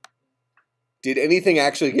 did anything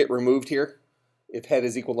actually get removed here if head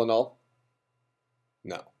is equal to null?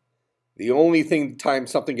 No. The only time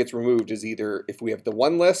something gets removed is either if we have the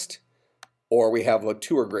 1 list or we have a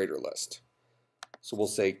 2 or greater list. So we'll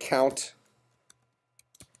say count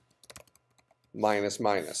minus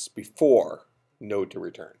minus before node to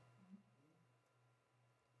return.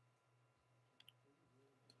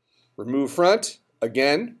 Remove front,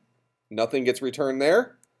 again, nothing gets returned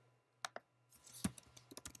there.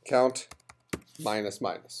 Count minus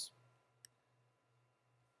minus.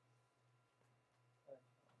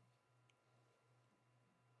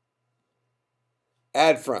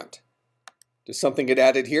 Add front. Does something get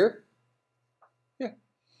added here? Yeah.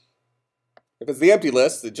 If it's the empty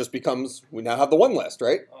list, it just becomes, we now have the 1 list,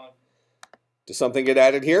 right? Does something get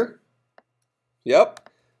added here? Yep.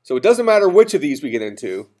 So it doesn't matter which of these we get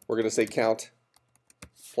into, we're going to say count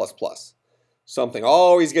plus plus. Something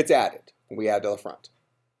always gets added when we add to the front.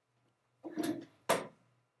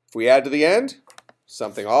 If we add to the end,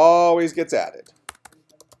 something always gets added.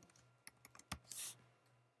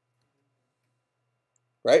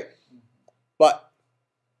 Right? But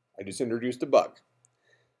I just introduced a bug.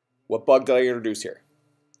 What bug did I introduce here?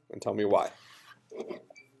 And tell me why.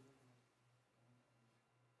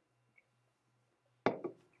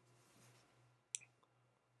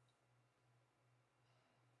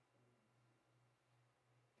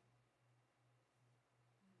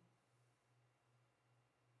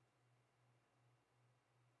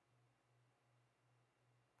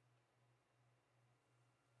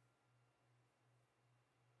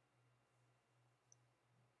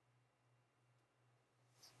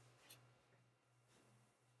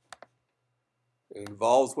 It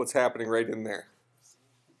involves what's happening right in there.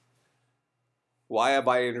 Why have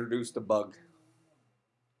I introduced a bug?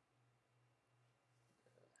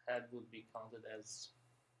 Head would be counted as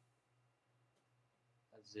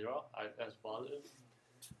 0, as positive.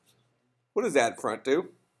 What does add front do?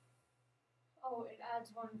 Oh, it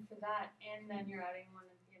adds 1 for that, and then you're adding 1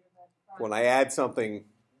 at the end of that front. When I add something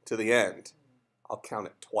to the end, I'll count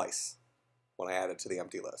it twice when I add it to the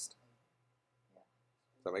empty list.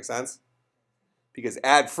 Does that make sense? Because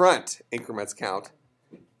add front increments count,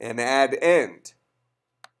 and add end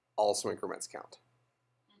also increments count.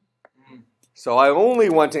 So I only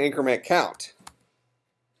want to increment count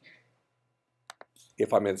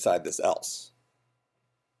if I'm inside this else.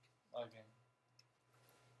 Okay.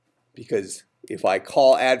 Because if I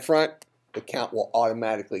call add front, the count will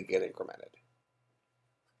automatically get incremented.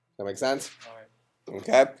 Does that make sense? All right.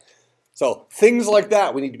 Okay? So things like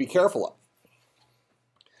that we need to be careful of.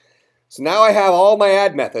 So now I have all my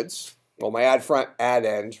add methods, well, my add front, add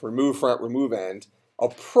end, remove end,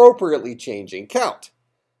 appropriately changing count.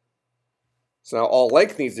 So now all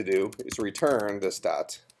length needs to do is return this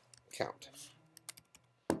dot count.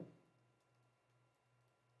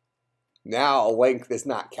 Now length is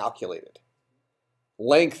not calculated.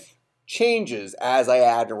 Length changes as I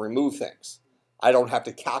add and remove things. I don't have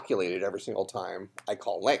to calculate it every single time I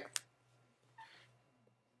call length.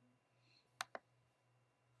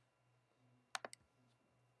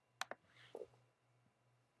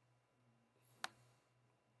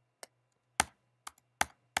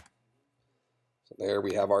 So there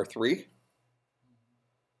we have our 3. If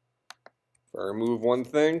I remove one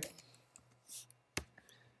thing,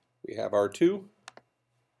 we have our 2,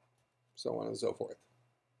 so on and so forth.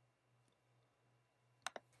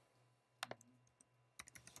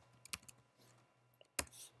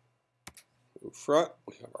 Move front,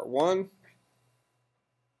 we have our 1.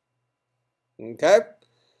 Okay,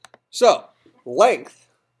 so length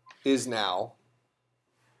is now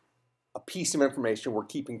a piece of information we're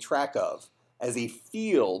keeping track of as a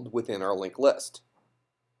field within our linked list.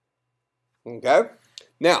 Okay,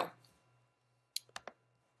 now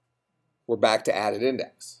we're back to added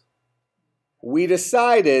index. We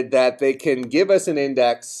decided that they can give us an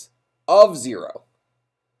index of 0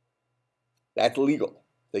 That's legal.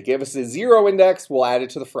 If they give us a 0 index, we'll add it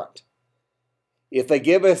to the front. If they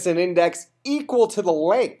give us an index equal to the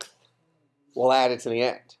length, we'll add it to the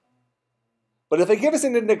end. But if they give us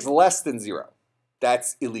an index less than 0,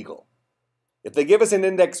 that's illegal. If they give us an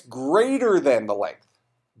index greater than the length,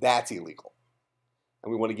 that's illegal.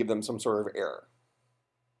 And we want to give them some sort of error.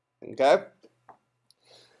 Okay?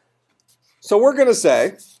 So we're going to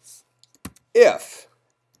say if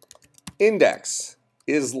index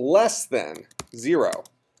is less than 0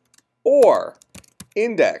 or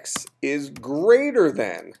index is greater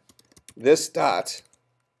than this dot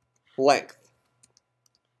length.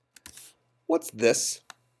 What's this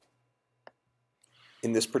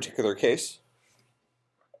in this particular case?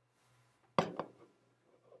 Does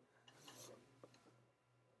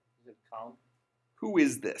it count? Who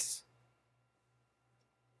is this?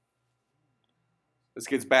 This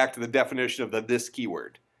gets back to the definition of the this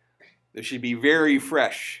keyword. This should be very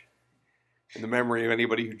fresh in the memory of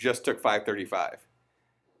anybody who just took 535.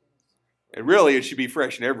 And really, it should be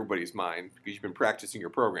fresh in everybody's mind because you've been practicing your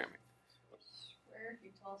programming. Where if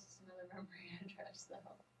you tell us another memory address,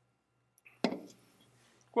 though?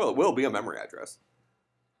 Well, it will be a memory address.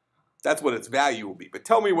 That's what its value will be. But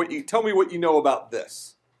tell me what you know about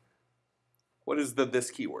this. What is the this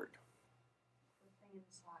keyword? The thing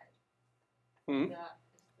inside. Hmm? That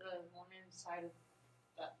is the one inside of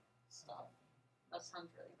that stuff. That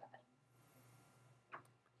sounds really bad.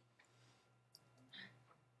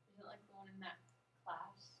 Is it like the one in that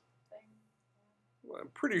class thing? Well, I'm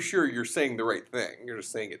pretty sure you're saying the right thing. You're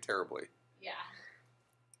just saying it terribly. Yeah,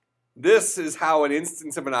 This is how an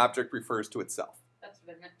instance of an object refers to itself. that's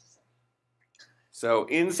what I meant to say. So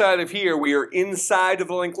inside of here, we are inside of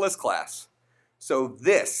the linked list class. So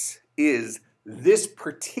this is this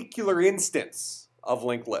particular instance of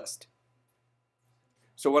linked list.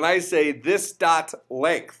 So when I say this dot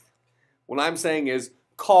length, what I'm saying is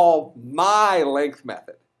call my length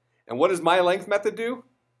method. And what does my length method do?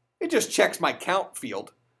 It just checks my count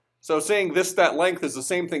field. So saying this dot length is the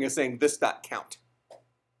same thing as saying this dot count.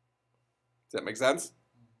 Does that make sense?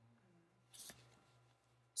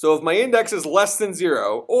 So if my index is less than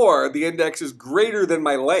 0 or the index is greater than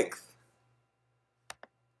my length,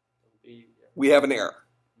 we have an error.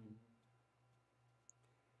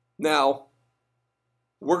 Now,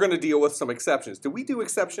 we're going to deal with some exceptions. Did we do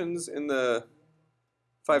exceptions in the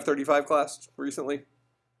 535 class recently?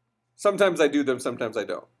 Sometimes I do them, sometimes I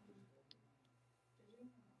don't.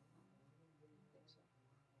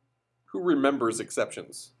 Who remembers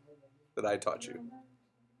exceptions that I taught you?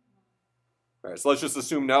 All right, so let's just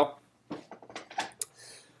assume no.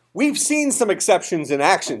 We've seen some exceptions in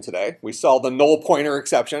action today. We saw the null pointer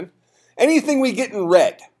exception. Anything we get in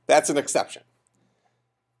red, that's an exception.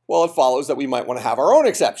 Well, it follows that we might want to have our own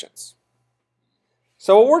exceptions.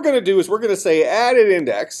 So what we're going to do is we're going to say added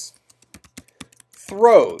index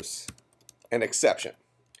throws an exception.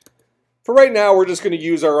 For right now, we're just going to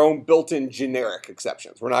use our own built-in generic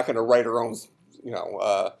exceptions. We're not going to write our own,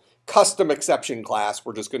 custom exception class.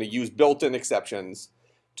 We're just going to use built-in exceptions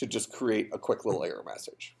to just create a quick little error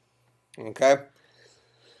message. Okay?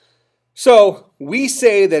 So we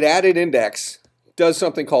say that added index does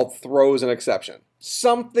something called throws an exception.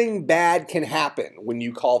 Something bad can happen when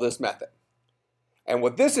you call this method. And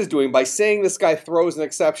what this is doing, by saying this guy throws an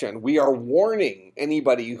exception, we are warning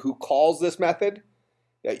anybody who calls this method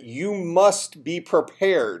that you must be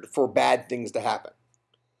prepared for bad things to happen.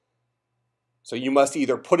 So you must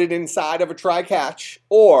either put it inside of a try-catch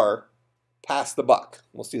or pass the buck.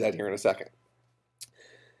 We'll see that here in a second.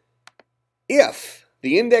 If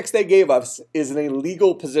the index they gave us is in a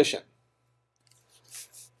legal position,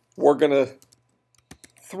 we're going to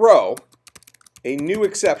throw a new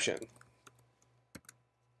exception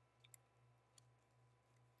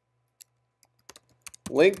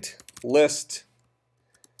linked list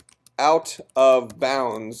out of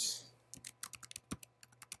bounds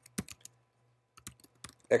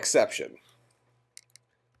exception.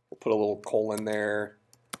 We'll put a little colon there,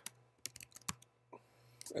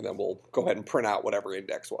 and then we'll go ahead and print out whatever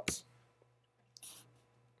index was.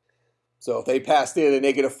 So if they passed in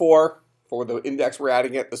a -4 for the index we're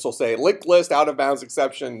adding it, this will say linked list out of bounds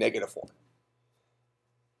exception -4.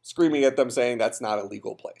 Screaming at them saying that's not a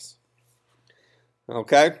legal place.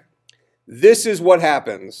 Okay? This is what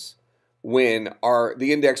happens when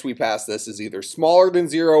the index we pass this is either smaller than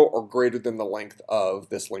 0 or greater than the length of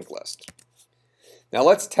this linked list. Now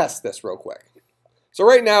let's test this real quick. So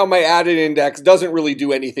right now my added index doesn't really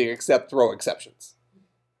do anything except throw exceptions.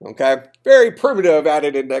 Okay? Very primitive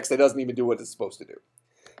added index that doesn't even do what it's supposed to do.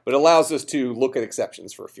 But it allows us to look at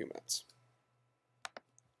exceptions for a few minutes.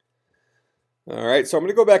 All right, so I'm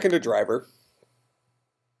going to go back into driver.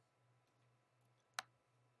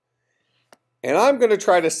 And I'm going to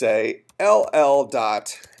try to say LL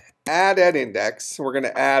dot add at index. We're going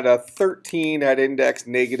to add a 13 at index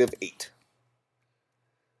 -8.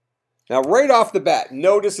 Now, right off the bat,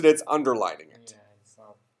 notice that it's underlining it.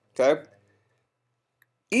 Okay?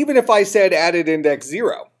 Even if I said add at index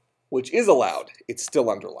 0, which is allowed, it's still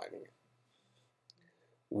underlining it.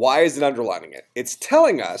 Why is it underlining it? It's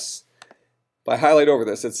telling us, if I highlight over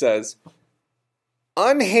this, it says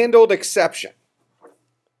unhandled exception.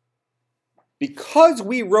 Because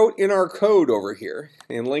we wrote in our code over here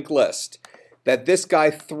in linked list that this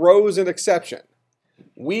guy throws an exception,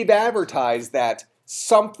 we've advertised that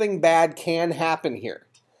something bad can happen here.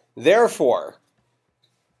 Therefore,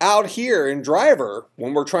 out here in driver,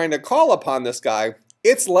 when we're trying to call upon this guy,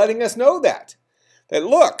 it's letting us know that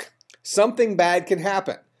look, something bad can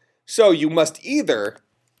happen. So you must either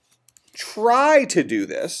try to do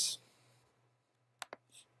this,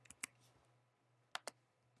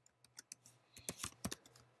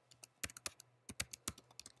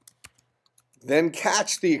 then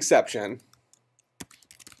catch the exception,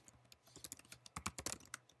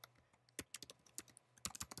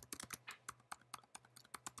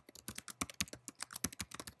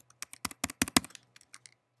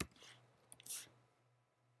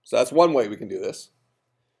 so that's one way we can do this.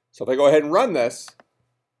 So if I go ahead and run this,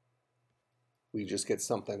 we just get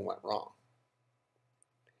something went wrong.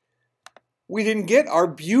 We didn't get our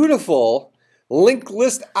beautiful linked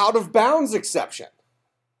list out of bounds exception.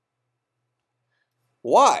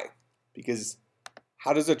 Why? Because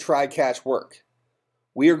how does a try catch work?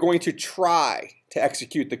 We are going to try to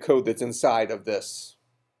execute the code that's inside of this,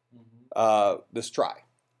 this try.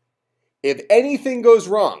 If anything goes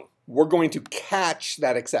wrong, we're going to catch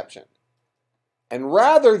that exception. And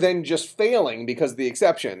rather than just failing because of the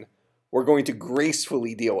exception, we're going to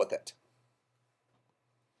gracefully deal with it.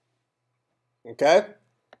 Okay?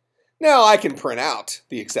 Now I can print out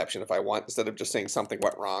the exception if I want. Instead of just saying something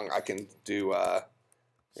went wrong, I can do,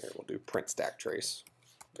 here, we'll do print stack trace.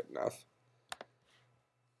 Good enough.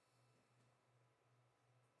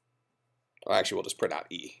 Well, actually, we'll just print out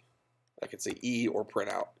E. I could say E or print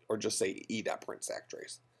out, or just say E.print stack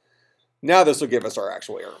trace. Now this will give us our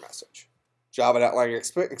actual error message. Java outlining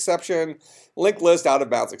exception, linked list out of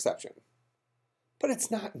bounds exception. But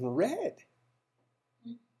it's not in red.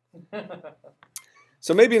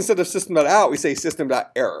 So maybe instead of system.out, we say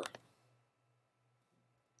system.error.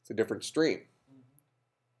 It's a different stream.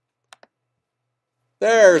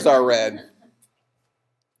 There's our red.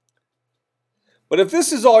 But if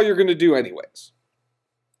this is all you're going to do anyways,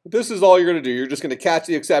 if this is all you're going to do, you're just going to catch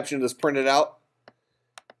the exception and just print it out.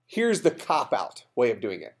 Here's the cop-out way of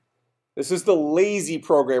doing it. This is the lazy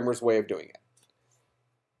programmer's way of doing it.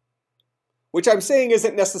 Which I'm saying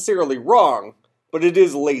isn't necessarily wrong, but it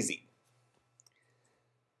is lazy.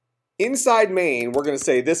 Inside main, we're going to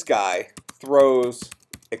say this guy throws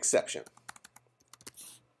exception.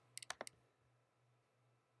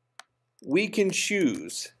 We can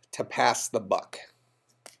choose to pass the buck.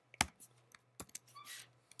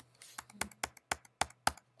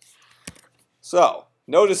 So,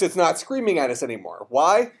 notice it's not screaming at us anymore.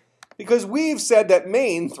 Why? Because we've said that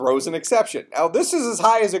main throws an exception. Now, this is as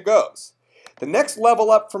high as it goes. The next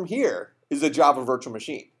level up from here is a Java virtual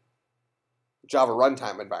machine, Java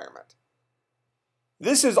runtime environment.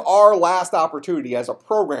 This is our last opportunity as a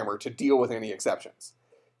programmer to deal with any exceptions.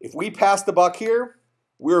 If we pass the buck here,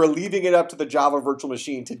 we're leaving it up to the Java virtual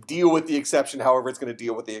machine to deal with the exception however it's going to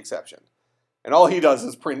deal with the exception. And all he does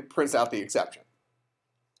is prints out the exception.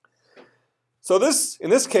 So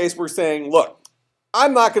in this case, we're saying, look,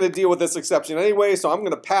 I'm not going to deal with this exception anyway, so I'm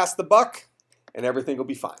going to pass the buck, and everything will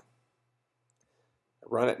be fine.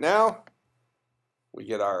 Run it now. We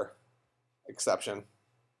get our exception.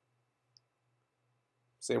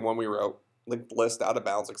 Same one we wrote. Linked list, out of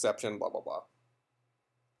bounds, exception, blah, blah, blah.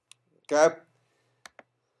 Okay?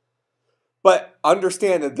 But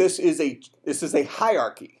understand that this is a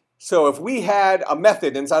hierarchy. So if we had a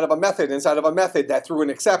method inside of a method inside of a method that threw an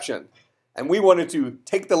exception, and we wanted to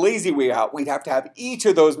take the lazy way out, we'd have to have each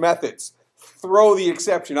of those methods throw the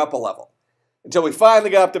exception up a level until we finally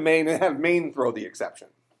get up to main and have main throw the exception.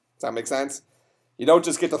 Does that make sense? You don't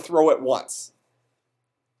just get to throw it once.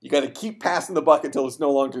 You got to keep passing the buck until it's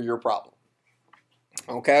no longer your problem.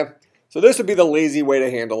 Okay? So this would be the lazy way to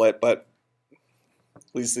handle it, but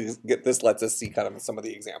at least this lets us see kind of some of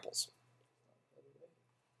the examples.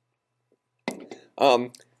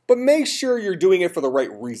 But make sure you're doing it for the right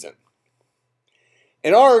reason.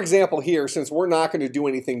 In our example here, since we're not going to do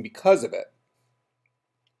anything because of it,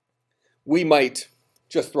 we might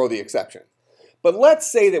just throw the exception. But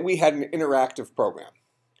let's say that we had an interactive program.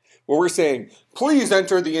 where we're saying, please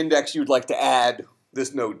enter the index you'd like to add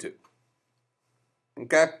this node to.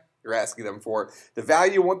 Okay? You're asking them for the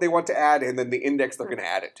value what they want to add and then the index they're going to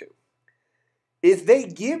add it to. If they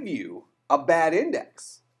give you a bad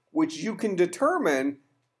index, which you can determine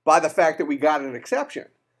by the fact that we got an exception,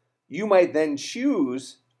 you might then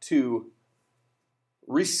choose to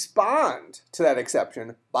respond to that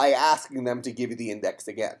exception by asking them to give you the index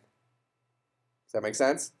again. Does that make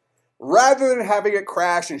sense? Rather than having it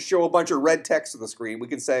crash and show a bunch of red text on the screen, we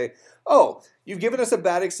can say, oh, you've given us a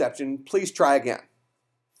bad exception, please try again.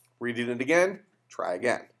 Reading it again, try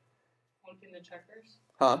again. Like in the checkers?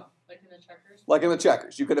 Huh? Like in the checkers? Like in the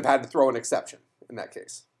checkers. You could have had to throw an exception in that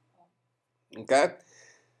case. Okay?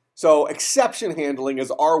 So exception handling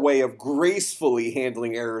is our way of gracefully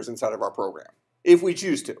handling errors inside of our program, if we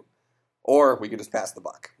choose to. Or we can just pass the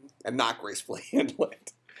buck and not gracefully handle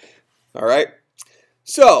it. All right?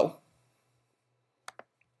 So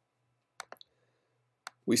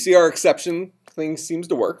we see our exception thing seems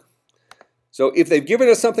to work. So if they've given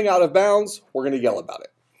us something out of bounds, we're going to yell about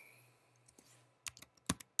it.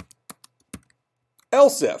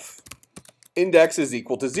 Else if index is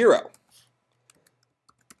equal to 0.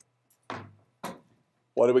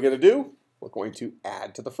 What are we going to do? We're going to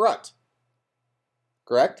add to the front.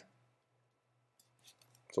 Correct?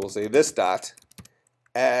 So we'll say this dot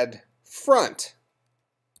add front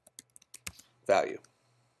value.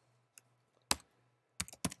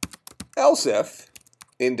 Else if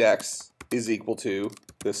index is equal to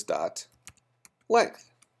this dot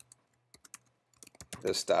length.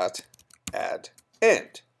 This dot add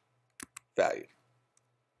end value.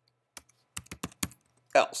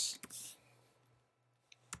 Else.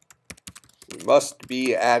 We must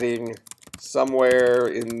be adding somewhere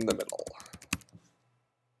in the middle.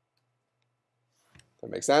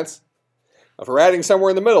 That make sense? If we're adding somewhere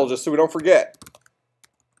in the middle, just so we don't forget,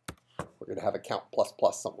 we're going to have a count plus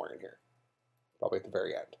plus somewhere in here. Probably at the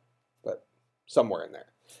very end, but somewhere in there.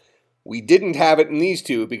 We didn't have it in these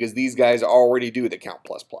two because these guys already do the count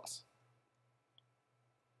plus plus.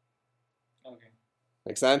 Okay.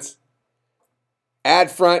 Make sense?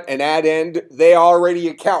 Add front and add end, they already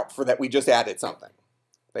account for that we just added something.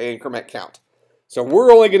 They increment count. So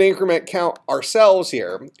we're only going to increment count ourselves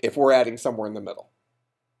here if we're adding somewhere in the middle.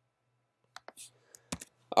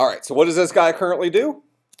 All right, so what does this guy currently do?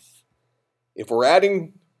 If we're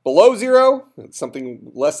adding below 0, it's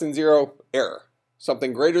something less than 0, error.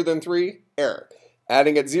 Something greater than 3, error.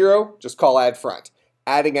 Adding at 0, just call add front.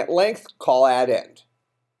 Adding at length, call add end.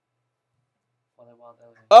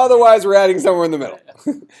 Otherwise, we're adding somewhere in the middle.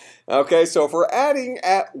 Okay, so if we're adding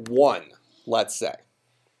at 1, let's say.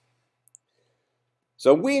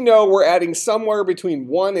 So we know we're adding somewhere between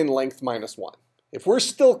 1 and length minus 1. If we're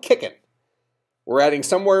still kicking, we're adding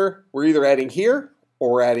somewhere, we're either adding here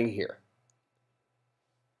or we're adding here.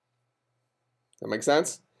 That make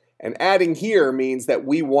sense? And adding here means that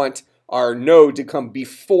we want our node to come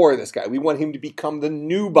before this guy. We want him to become the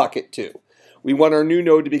new bucket 2. We want our new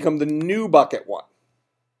node to become the new bucket 1.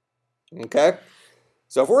 Okay?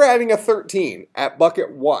 So if we're adding a 13 at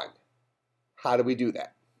bucket 1, how do we do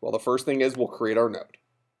that? Well, the first thing is we'll create our node.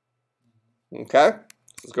 Okay?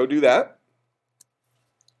 Let's go do that.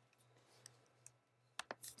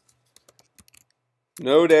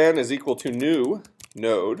 Node n is equal to new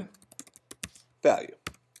node value.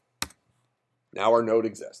 Now our node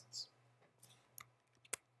exists.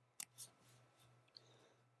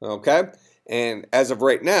 Okay? And as of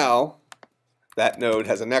right now, that node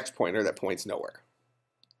has a next pointer that points nowhere.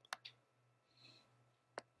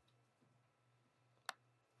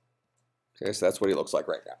 Okay, so that's what he looks like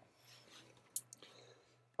right now.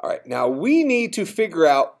 All right, now we need to figure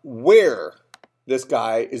out where this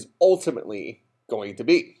guy is ultimately going to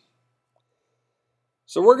be.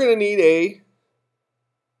 So we're going to need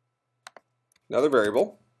another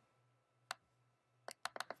variable.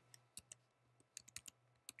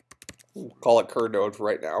 We'll call it cur node for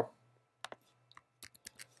right now.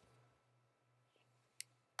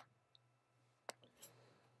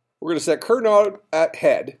 We're going to set cur node at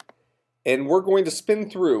head, and we're going to spin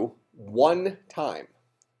through 1 time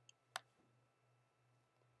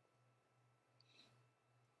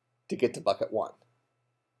to get to bucket 1.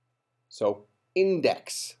 So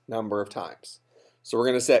index number of times. So we're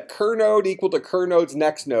going to set cur node equal to cur node's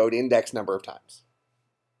next node index number of times.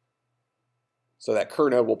 So that cur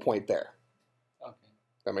node will point there. Okay.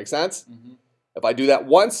 That make sense? Mm-hmm. If I do that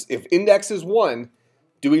once, if index is 1,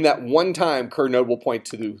 doing that 1 time, cur node will point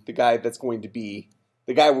to the guy that's going to be,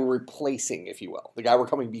 the guy we're replacing, if you will, the guy we're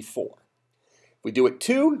coming before. If we do it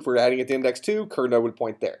 2, if we're adding it to index 2, cur node would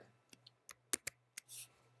point there.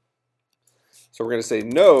 So So we're going to say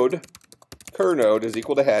node, cur node is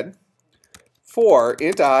equal to head. For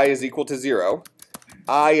int I is equal to 0.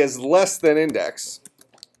 I is less than index.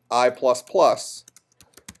 I plus plus.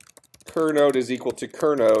 Cur node is equal to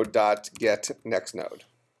cur node dot get next node.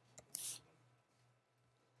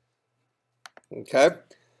 Okay.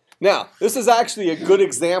 Now, this is actually a good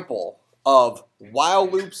example of while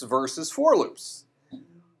loops versus for loops.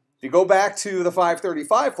 If you go back to the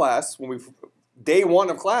 535 class, day 1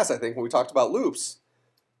 of class, I think, when we talked about loops,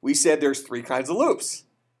 we said there's 3 kinds of loops.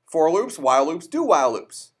 For loops, while loops, do while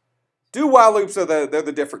loops. Do while loops are they're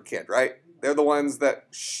the different kid, right? They're the ones that,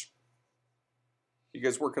 shh. You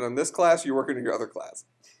guys working on this class, you're working on your other class.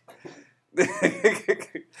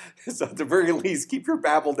 So at the very least, keep your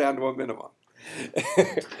babble down to a minimum.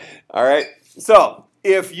 All right. So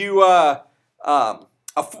if you a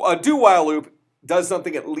do while loop does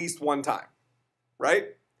something at least one time, right?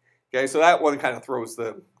 Okay. So that one kind of throws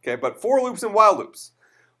the But for loops and while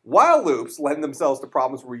loops lend themselves to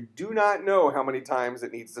problems where we do not know how many times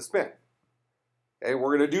it needs to spin. Okay.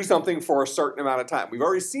 We're going to do something for a certain amount of time. We've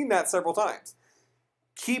already seen that several times.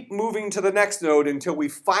 Keep moving to the next node until we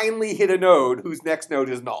finally hit a node whose next node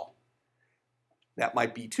is null. That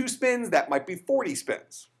might be 2 spins, that might be 40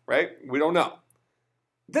 spins, right? We don't know.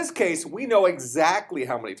 In this case, we know exactly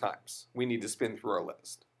how many times we need to spin through our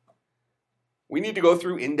list. We need to go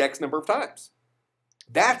through index number of times.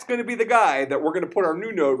 That's going to be the guy that we're going to put our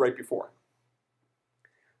new node right before.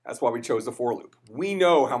 That's why we chose the for loop. We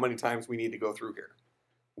know how many times we need to go through here.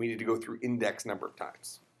 We need to go through index number of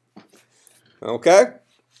times. Okay?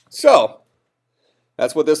 So,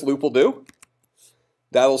 that's what this loop will do.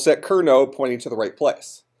 That'll set cur node pointing to the right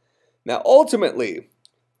place. Now, ultimately,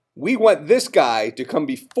 we want this guy to come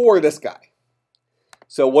before this guy.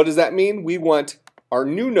 So what does that mean? We want our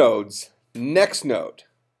new node's next node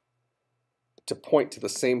to point to the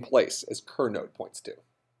same place as cur node points to. Does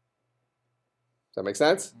that make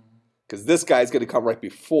sense? Because this guy's going to come right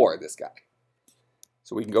before this guy.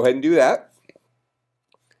 So we can go ahead and do that.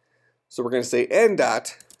 So we're going to say n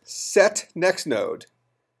dot set next node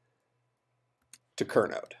to cur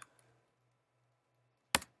node.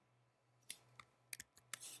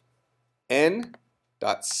 N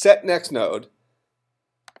dot set next node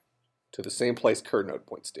to the same place cur node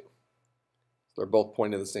points to. They're both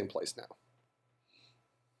pointing to the same place now.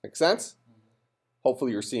 Make sense?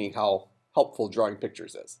 Hopefully you're seeing how helpful drawing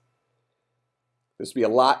pictures is. This would be a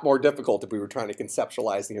lot more difficult if we were trying to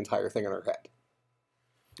conceptualize the entire thing in our head.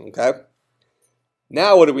 Okay?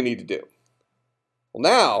 Now what do we need to do? Well,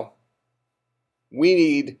 now we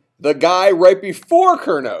need the guy right before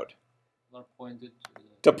cur node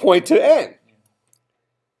to point to n.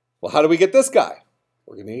 Well, how do we get this guy?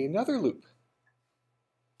 We're going to need another loop.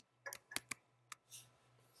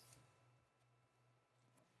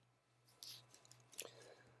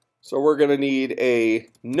 So we're going to need a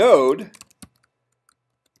node,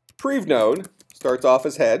 prev node, starts off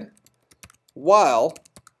as head, while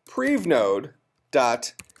prev node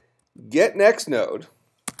dot get next node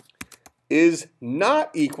is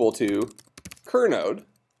not equal to cur node.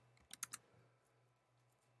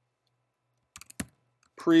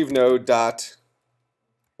 Prev node dot,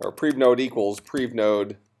 or prev node equals prev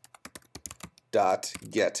node dot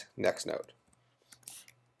get next node.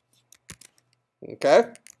 Okay?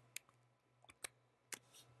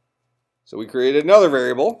 So we created another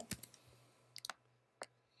variable,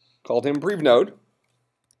 called him prev node.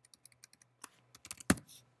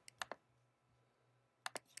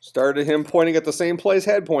 Started him pointing at the same place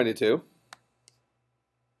head pointed to.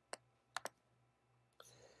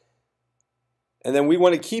 And then we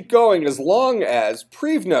want to keep going as long as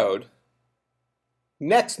prev node,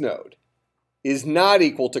 next node, is not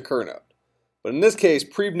equal to cur node. But in this case,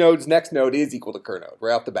 prev node's next node is equal to cur node,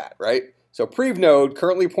 right off the bat, right? So prev node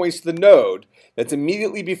currently points to the node that's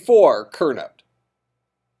immediately before cur node.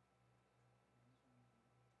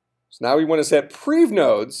 So now we want to set prev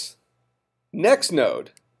node's next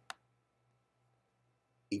node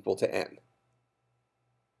equal to n.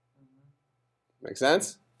 Make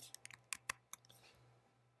sense?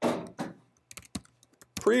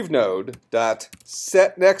 Prev node dot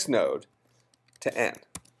set next node to n.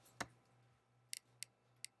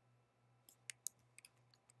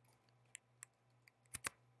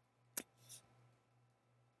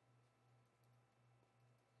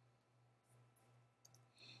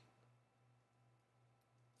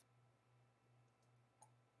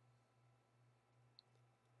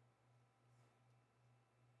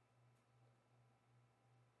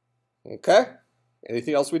 Okay.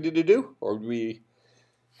 Anything else we need to do, or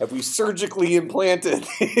have we surgically implanted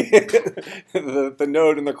the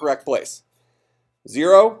node in the correct place?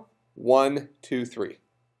 0, 1, 2, 3.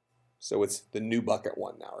 So it's the new bucket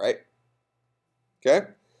 1 now, right? Okay,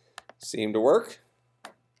 seemed to work.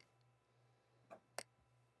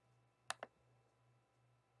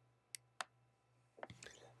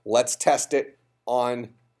 Let's test it on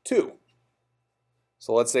 2.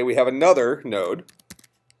 So let's say we have another node.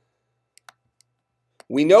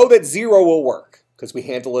 We know that 0 will work because we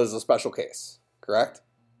handle it as a special case, correct?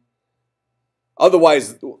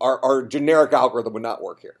 Otherwise, our generic algorithm would not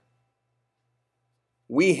work here.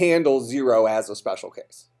 We handle 0 as a special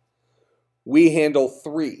case. We handle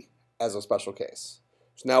 3 as a special case.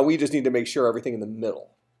 So now we just need to make sure everything in the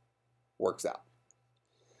middle works out.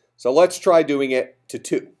 So let's try doing it to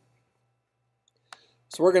 2.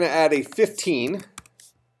 So we're going to add a 15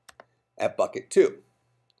 at bucket 2.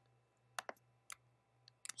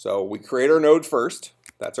 So we create our node first.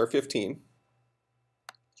 That's our 15.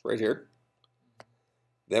 It's right here.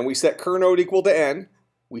 Then we set cur node equal to n.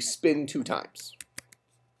 We spin 2 times.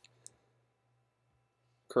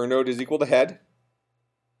 Cur node is equal to head.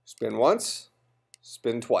 Spin once,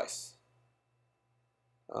 spin twice.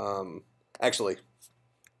 Actually,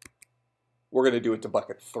 we're going to do it to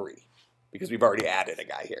bucket 3 because we've already added a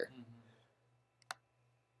guy here.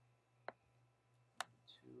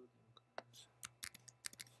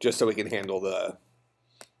 Just so we can handle the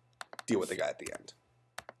deal with the guy at the end.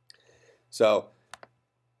 So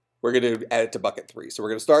we're going to add it to bucket 3. So we're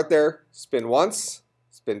going to start there, spin once,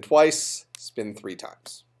 spin twice, spin 3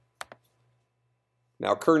 times.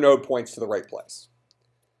 Now cur node points to the right place.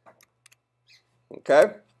 Okay.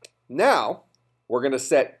 Now we're going to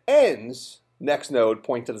set n's next node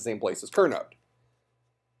point to the same place as cur node.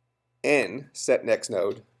 N set next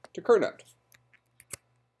node to cur node.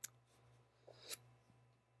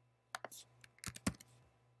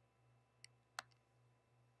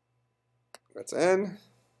 That's n.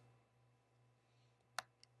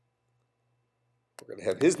 We're going to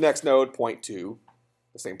have his next node point to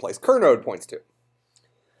the same place cur node points to.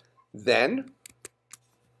 Then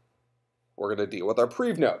we're going to deal with our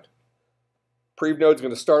prev node. Prev node is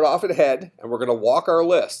going to start off at head, and we're going to walk our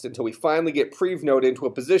list until we finally get prev node into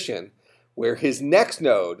a position where his next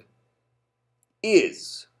node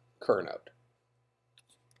is cur node.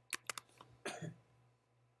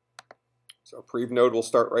 So prev node will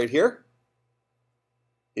start right here.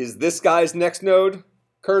 Is this guy's next node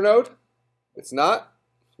cur node? It's not.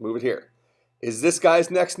 Move it here. Is this guy's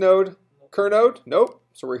next node cur node? Nope.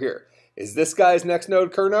 So we're here. Is this guy's next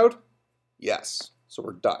node cur node? Yes. So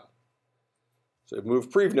we're done. So we move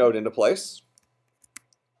prev node into place.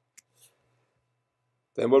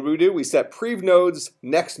 Then what do? We set prev node's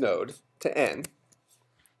next node to n.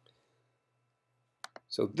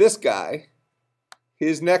 So this guy,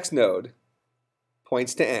 his next node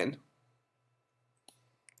points to n.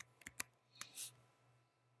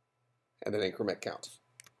 And then increment count.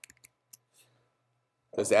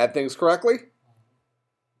 Does it add things correctly?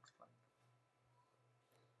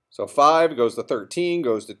 So 5 goes to 13,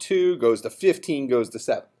 goes to 2, goes to 15, goes to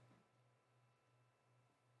 7.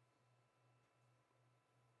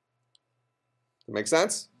 That make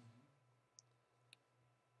sense?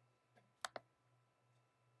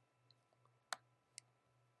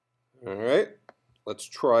 All right, let's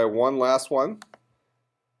try one last one.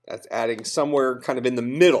 That's adding somewhere kind of in the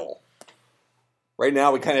middle. Right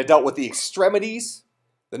now we kind of dealt with the extremities.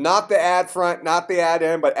 Not the add front, not the add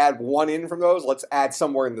end, but add one in from those. Let's add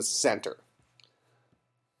somewhere in the center.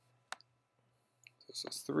 This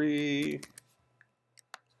is 3.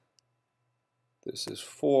 This is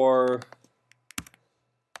 4.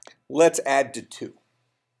 Let's add to 2.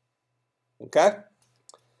 Okay?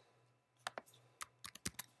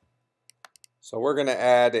 So we're going to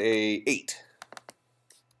add a 8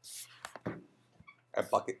 at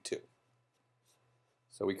bucket 2.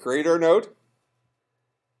 So we create our node.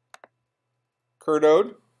 Cur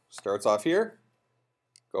node starts off here.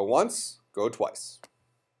 Go once, go twice.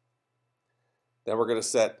 Then we're going to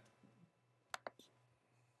set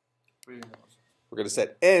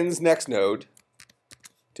n's next node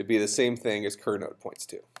to be the same thing as cur node points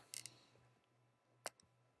to.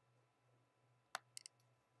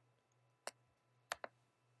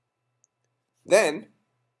 Then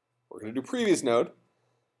we're going to do previous node.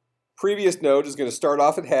 Previous node is going to start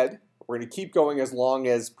off at head. We're going to keep going as long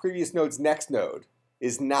as previous node's next node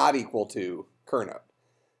is not equal to cur node.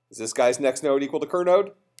 Is this guy's next node equal to cur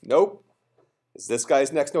node? Nope. Is this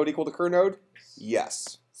guy's next node equal to cur node?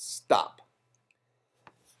 Yes. Stop.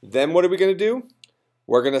 Then what are we going to do?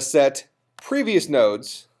 We're going to set previous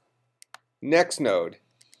node's next node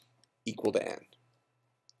equal to n.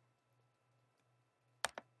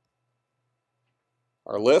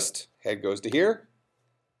 Our list, head goes to here,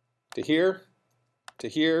 to here, to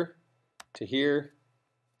here, to here,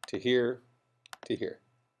 to here, to here.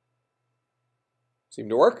 Seem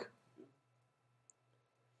to work?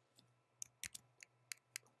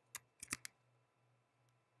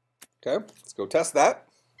 Okay, let's go test that.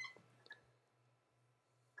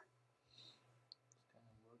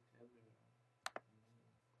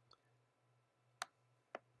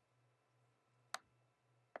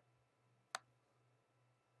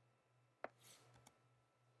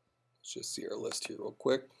 Let's just see our list here real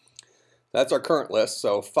quick. That's our current list,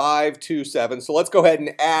 so 527. So let's go ahead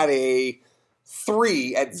and add a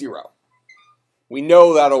 3 at 0. We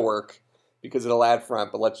know that'll work because it'll add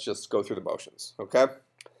front, but let's just go through the motions, okay?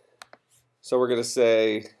 So we're going to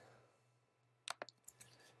say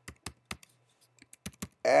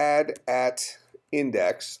add at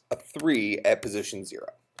index a 3 at position 0.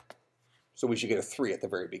 So we should get a 3 at the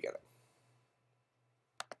very beginning.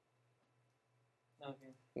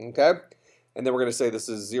 Okay? And then we're going to say this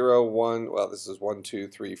is 0, 1, well, this is 1, 2,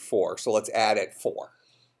 3, 4. So let's add at 4.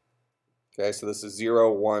 Okay, so this is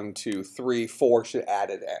 0, 1, 2, 3, 4 should add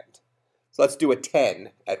at end. So let's do a 10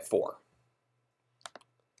 at 4.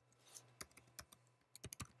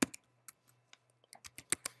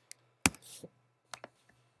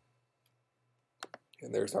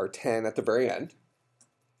 And there's our 10 at the very end.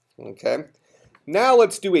 Okay, now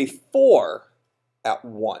let's do a 4 at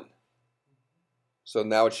 1. So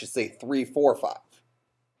now it should say 3, 4, 5.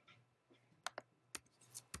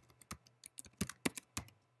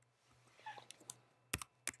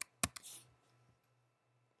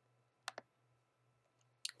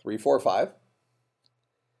 Three, 4, 5.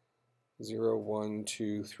 0, 1,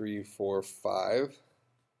 2, 3, 4, 5.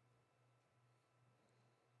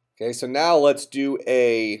 Okay, so now let's do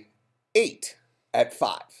a 8 at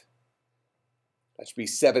 5. That should be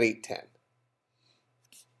 7, 8, 10.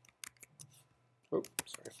 Oh,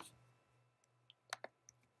 sorry.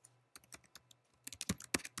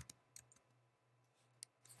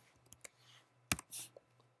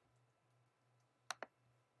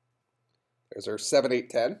 There's our 7, 8,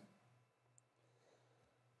 10.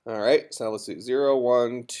 All right, so let's do 0,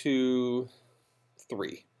 1, 2,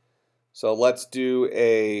 3. So let's do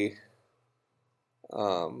a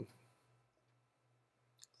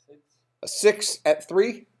 6 at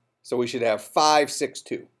 3. So we should have 5, 6,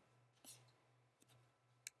 2.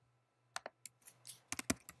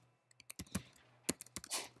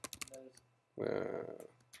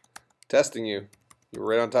 Testing you. You were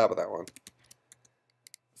right on top of that one.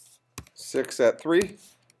 6 at 3.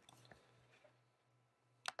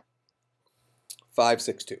 5,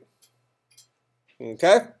 6, 2.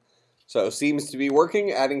 Okay. So seems to be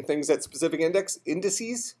working, adding things at specific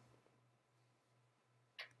indices.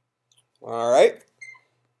 All right.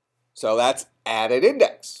 So that's added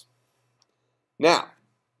index. Now,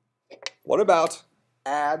 what about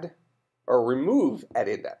add or remove at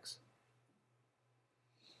index?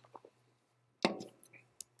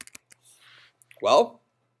 Well,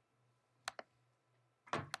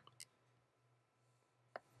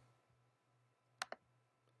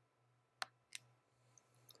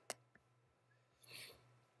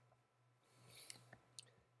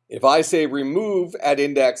 if I say remove at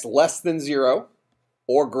index less than 0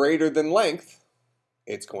 or greater than length,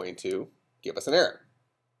 it's going to give us an error,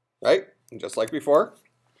 right? And just like before.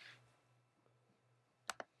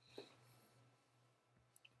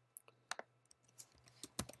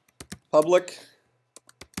 Public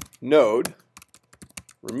node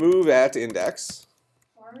remove at index.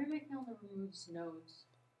 Why are we making all the removes nodes?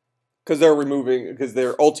 Because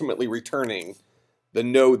they're ultimately returning the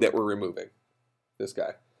node that we're removing. This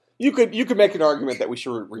guy. You could make an argument that we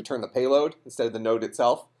should return the payload instead of the node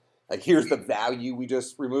itself. Like here's the value we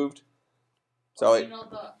just removed. So well, you know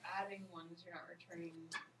the adding ones you're not returning.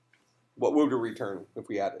 What would we return if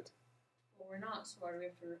we added? Well, we're not, so why do we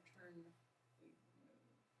have to return?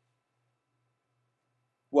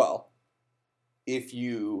 Well, if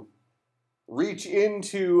you reach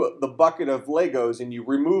into the bucket of Legos and you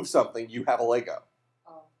remove something, you have a Lego.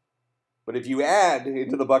 Oh. But if you add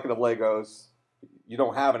into the bucket of Legos, you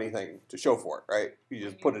don't have anything to show for it, right? You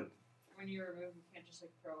just put it. When you remove, you can't just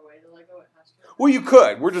like throw away the Lego. It has to. Well, you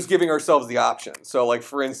could. We're just giving ourselves the option. So, like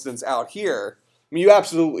for instance, out here, I mean, you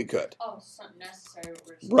absolutely could. Oh, it's not necessary. What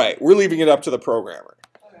we're just right. We're leaving it up to the programmer.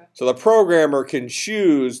 Okay. So the programmer can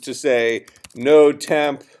choose to say node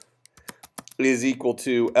temp is equal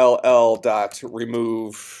to ll dot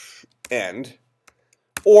remove end,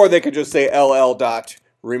 or they could just say ll dot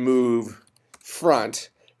remove front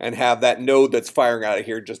and have that node that's firing out of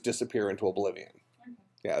here just disappear into oblivion. Okay.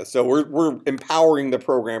 Yeah, so we're empowering the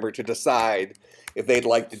programmer to decide if they'd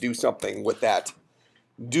like to do something with that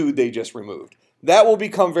dude they just removed. That will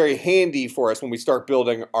become very handy for us when we start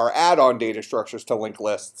building our add-on data structures to linked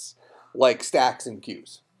lists, like stacks and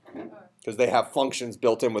queues, because they have functions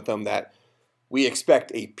built in with them that we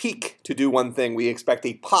expect a peek to do one thing, we expect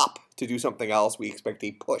a pop to do something else, we expect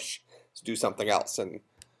a push to do something else, and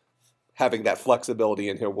having that flexibility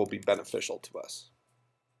in here will be beneficial to us.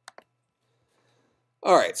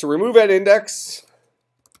 All right, so remove at index,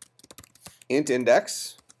 int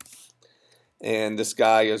index, and this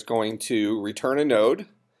guy is going to return a node.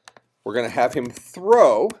 We're going to have him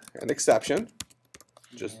throw an exception.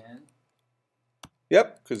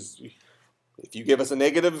 Yep, because if you give us a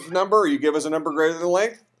negative number or you give us a number greater than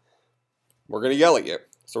length, we're going to yell at you.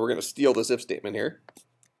 So we're going to steal this if statement here.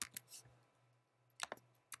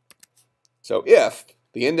 So if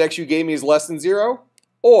the index you gave me is less than 0,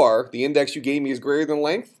 or the index you gave me is greater than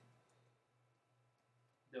length,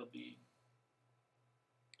 They'll be.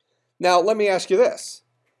 Now let me ask you this.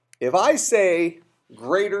 If I say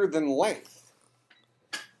greater than length,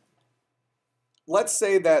 let's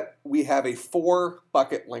say that we have a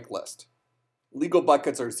 4-bucket linked list. Legal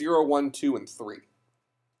buckets are 0, 1, 2, and 3.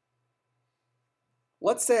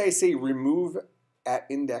 Let's say I say remove at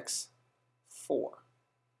index 4.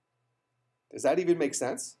 Does that even make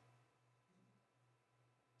sense?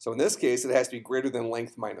 So in this case, it has to be greater than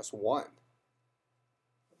length minus 1.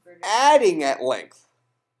 Adding at length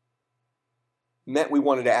meant we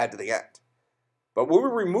wanted to add to the end. But when we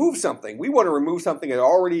remove something, we want to remove something that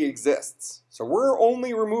already exists. So we're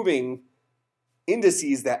only removing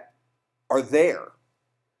indices that are there.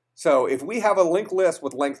 So if we have a linked list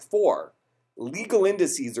with length 4, legal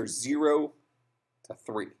indices are 0 to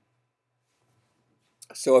 3.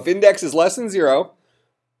 So if index is less than 0,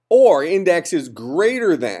 or index is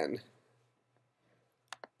greater than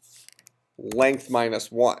length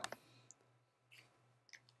minus 1,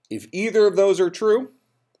 if either of those are true,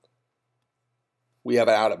 we have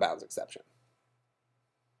an out of bounds exception.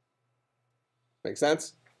 Make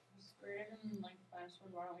sense? Greater than length minus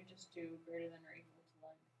 1, why don't we just do greater than or equal to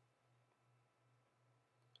length?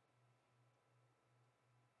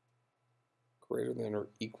 Greater than or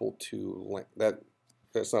equal to length.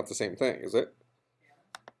 That's not the same thing, is it?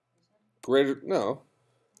 Greater, no. Okay,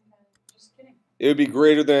 just kidding. It would be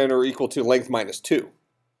greater than or equal to length minus 2. Okay.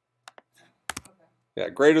 Yeah,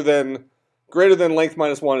 greater than length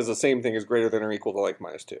minus 1 is the same thing as greater than or equal to length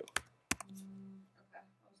minus 2. Okay.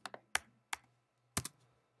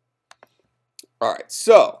 All right,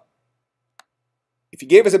 so if you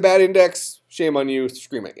gave us a bad index, shame on you,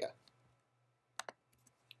 scream at you.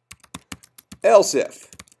 Else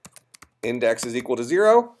if index is equal to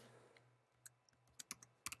 0,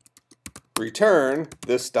 return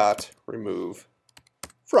this dot remove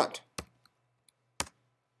front.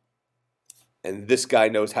 And this guy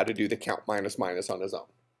knows how to do the count minus minus on his own.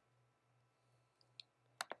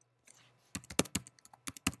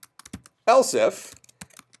 Else if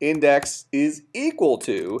index is equal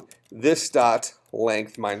to this dot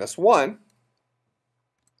length minus 1,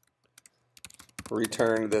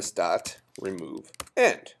 return this dot remove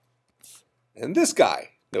end. And this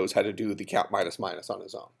guy knows how to do the count minus minus on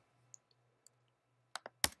his own.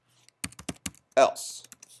 Else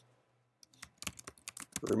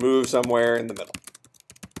remove somewhere in the middle.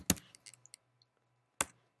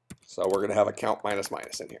 So we're going to have a count minus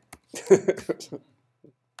minus in here.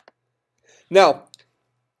 Now,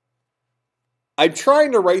 I'm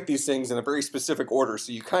trying to write these things in a very specific order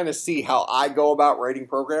so you kind of see how I go about writing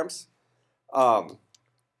programs.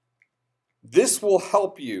 This will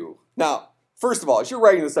help you. Now, first of all, as you're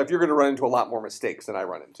writing this stuff, you're going to run into a lot more mistakes than I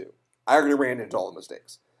run into. I already ran into all the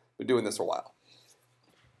mistakes. Been doing this a while.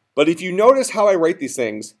 But if you notice how I write these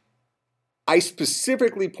things, I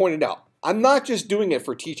specifically pointed out, I'm not just doing it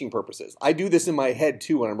for teaching purposes. I do this in my head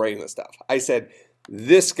too when I'm writing this stuff. I said,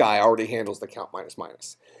 this guy already handles the count minus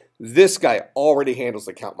minus. This guy already handles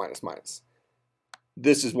the count minus minus.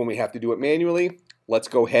 This is when we have to do it manually. Let's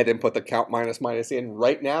go ahead and put the count minus minus in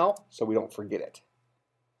right now so we don't forget it.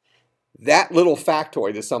 That little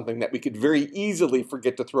factoid is something that we could very easily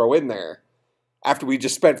forget to throw in there after we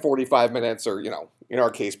just spent 45 minutes or, in our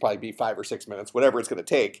case, probably be 5 or 6 minutes, whatever it's going to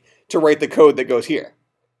take to write the code that goes here.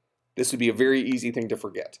 This would be a very easy thing to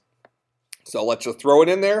forget. So let's just throw it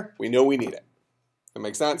in there. We know we need it. That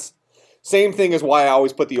makes sense? Same thing as why I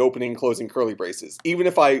always put the opening and closing curly braces. Even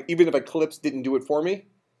if Eclipse didn't do it for me,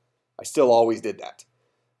 I still always did that.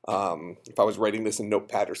 If I was writing this in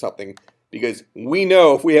Notepad or something, because we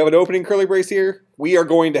know if we have an opening curly brace here, we are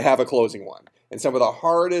going to have a closing one. And some of the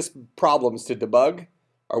hardest problems to debug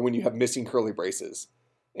are when you have missing curly braces.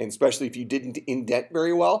 And especially if you didn't indent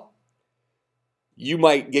very well. you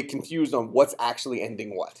might get confused on what's actually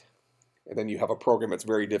ending what. And then you have a program that's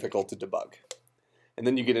very difficult to debug. And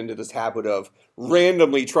then you get into this habit of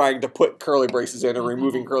randomly trying to put curly braces in or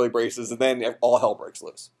removing curly braces, and then all hell breaks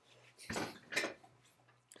loose.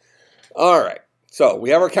 All right, so we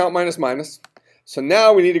have our count minus minus. So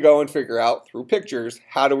now we need to go and figure out, through pictures,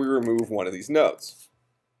 how do we remove one of these nodes?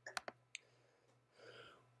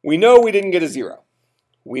 We know we didn't get a 0.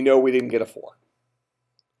 We know we didn't get a 4.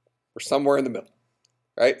 We're somewhere in the middle,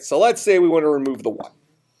 right? So let's say we want to remove the 1.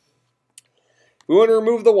 We want to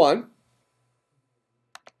remove the 1.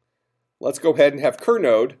 Let's go ahead and have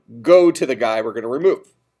cur_node go to the guy we're going to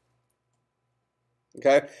remove.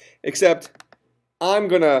 Okay? Except I'm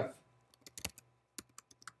going to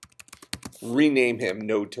rename him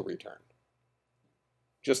node to return,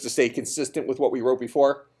 just to stay consistent with what we wrote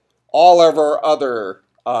before. All of our other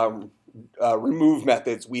remove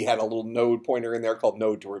methods, we had a little node pointer in there called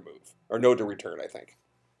node to remove, or node to return, I think.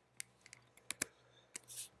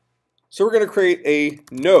 So we're going to create a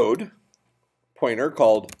node pointer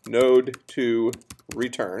called node to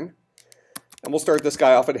return, and we'll start this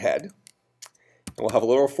guy off at head. And we'll have a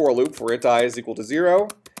little for loop for int I is equal to 0,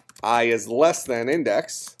 I is less than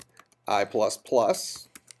index, I plus plus,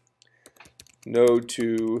 node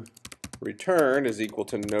to return is equal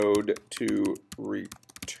to node to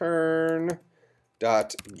return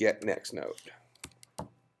dot get next node.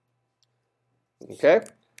 Okay,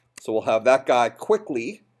 so we'll have that guy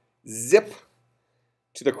quickly zip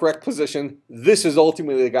to the correct position. This is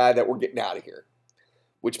ultimately the guy that we're getting out of here,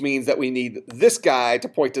 which means that we need this guy to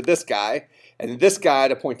point to this guy and this guy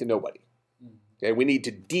to point to nobody. Okay, we need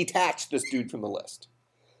to detach this dude from the list.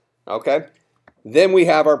 Okay, then we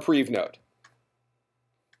have our prev node.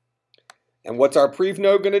 And what's our prev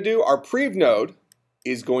node going to do? Our prev node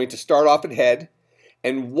is going to start off at head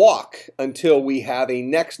and walk until we have a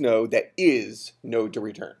next node that is node to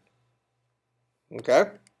return. Okay?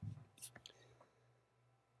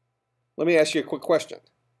 Let me ask you a quick question.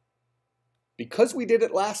 Because we did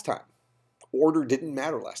it last time, order didn't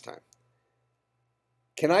matter last time,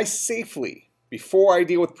 can I safely, before I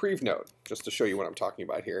deal with prev node, just to show you what I'm talking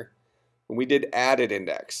about here, when we did added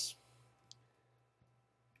index,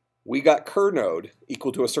 we got cur_node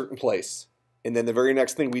equal to a certain place, and then the very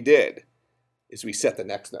next thing we did is we set the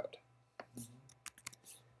next node.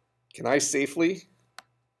 Can I safely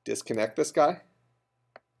disconnect this guy?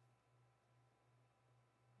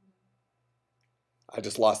 I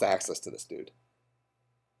just lost access to this dude,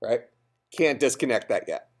 right? Can't disconnect that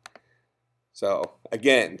yet. So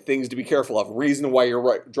again, things to be careful of. Reason why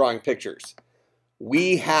you're drawing pictures.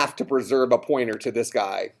 We have to preserve a pointer to this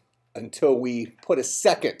guy until we put a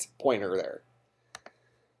second pointer there.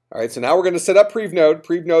 All right, so now we're going to set up prev node.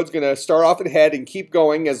 Prev node's going to start off at head and keep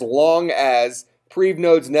going as long as prev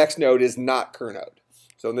node's next node is not cur_node.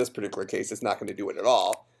 So in this particular case, it's not going to do it at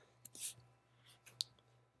all.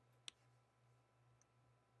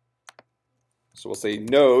 So we'll say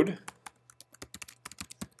node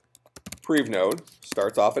prev node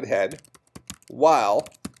starts off at head while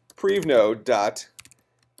prev node dot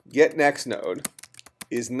get next node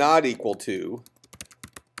is not equal to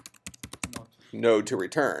node to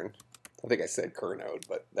return. I think I said cur_node,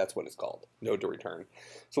 but that's what it's called, node to return.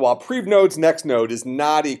 So while prev node's next node is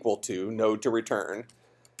not equal to node to return,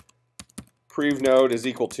 prev node is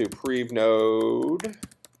equal to prev node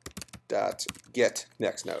dot get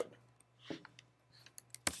next node.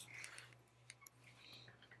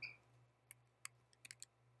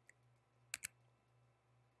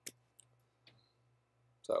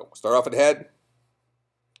 So start off at head.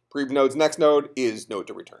 Prev node's next node is node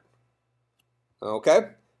to return.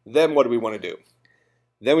 Okay? Then what do we want to do?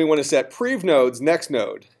 Then we want to set prev node's next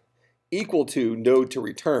node equal to node to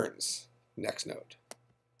return's next node.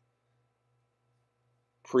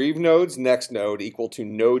 Prev node's next node equal to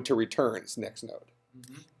node to return's next node.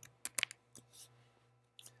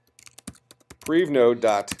 Prev node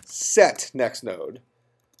dot set next node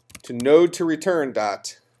to node to return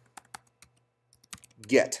dot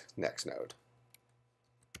get next node.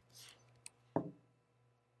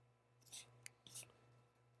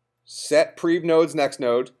 Set prev node's next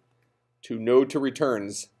node to node to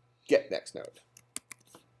return's get next node.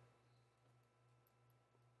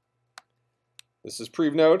 This is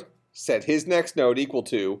prev node. Set his next node equal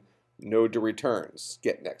to node to return's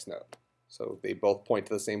get next node. So they both point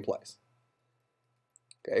to the same place.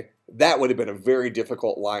 Okay, that would have been a very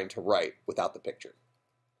difficult line to write without the picture.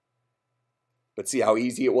 But see how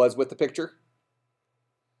easy it was with the picture?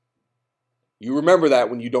 You remember that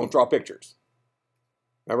when you don't draw pictures.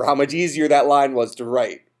 Remember how much easier that line was to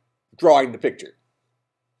write, drawing the picture.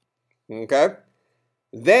 Okay?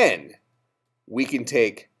 Then, we can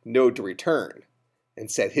take node to return and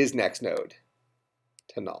set his next node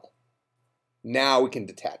to null. Now we can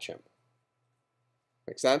detach him.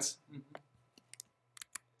 Make sense? Mm-hmm.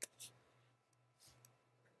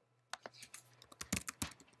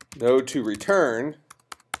 Node to return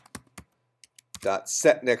dot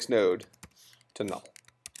set next node to null.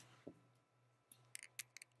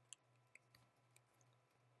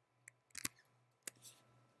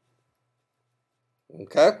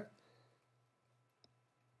 Okay?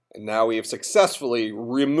 And now we have successfully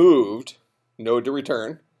removed node to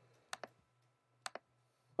return.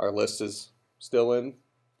 Our list is still in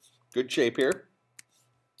good shape here.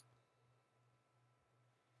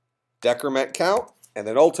 Decrement count, and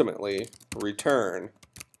then ultimately return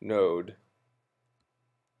node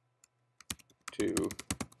to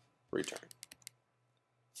return.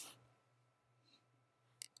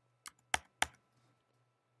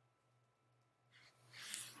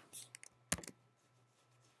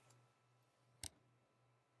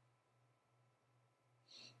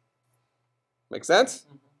 Make sense?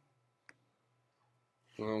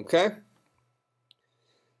 Okay.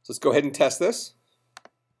 So let's go ahead and test this.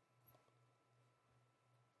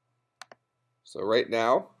 So right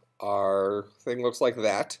now, our thing looks like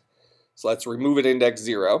that. So let's remove at index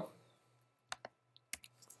 0.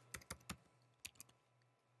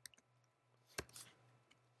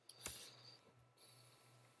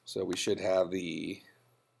 So we should have the,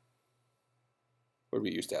 what did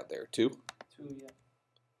we used to have there? 2? 2, yeah.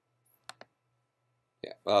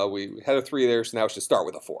 Yeah, we had a 3 there, so now it should start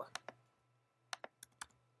with a 4.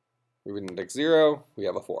 Remove at index 0, we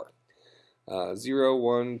have a 4. 0,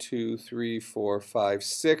 1, 2, 3, 4, 5,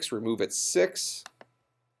 6. Remove at 6.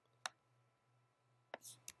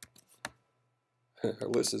 Our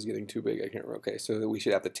list is getting too big. I can't remember. Okay, so we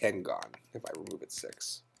should have the 10 gone if I remove at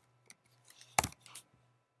 6.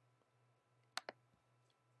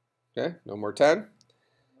 Okay, no more 10.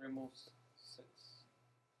 Remove 6.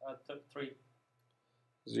 3.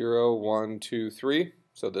 0, 1, 2, 3.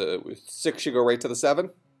 So the 6 should go right to the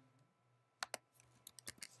 7.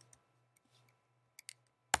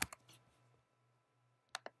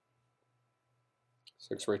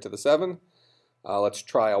 Six right to the 7. Let's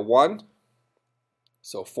try a 1.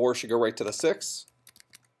 So 4 should go right to the 6.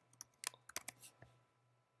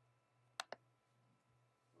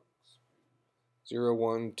 Zero,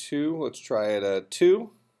 1, 2. Let's try it at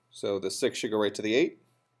 2. So the 6 should go right to the 8.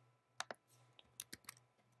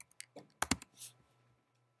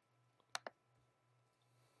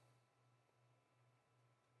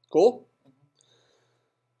 Cool?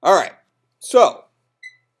 All right. So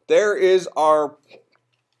there is our,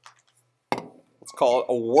 let's call it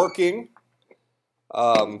a working,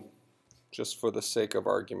 just for the sake of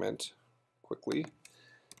argument, quickly,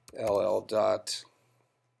 ll dot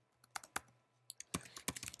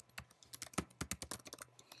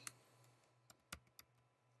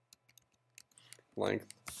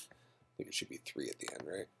length. I think it should be 3 at the end,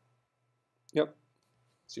 right? Yep.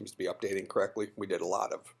 Seems to be updating correctly. We did a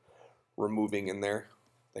lot of removing in there.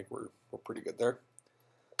 I think we're pretty good there.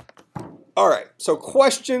 All right, so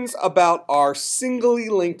questions about our singly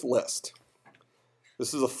linked list.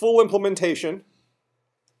 This is a full implementation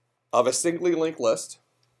of a singly linked list.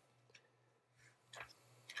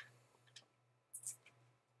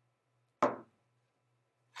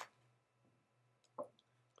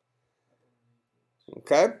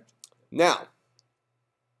 Okay, now,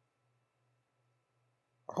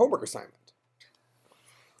 our homework assignment.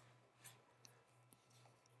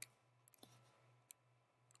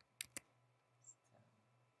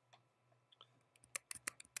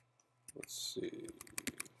 Let's see.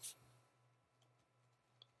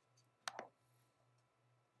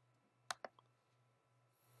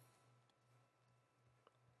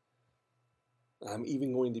 I'm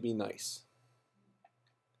even going to be nice.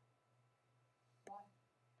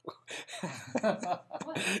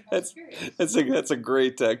 That's a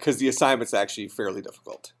great, because the assignment's actually fairly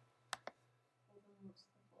difficult.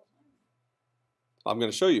 I'm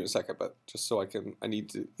going to show you in a second, but just so I need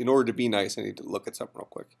to, in order to be nice, I need to look at something real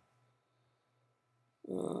quick.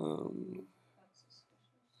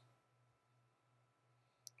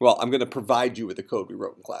 Well, I'm going to provide you with the code we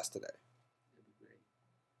wrote in class today.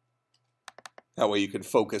 That way you can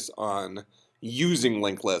focus on using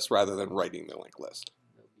linked lists rather than writing the linked list.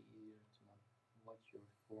 It'll be easier to watch your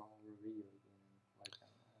 4-hour video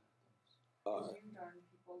again. You darn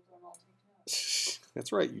people don't all take notes.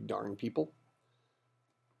 That's right, you darn people.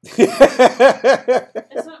 It's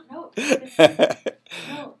not notes. It's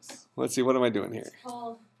notes. Let's see, what am I doing here? It's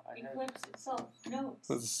called Eclipse itself. Notes.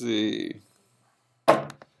 Let's see.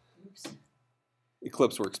 Oops.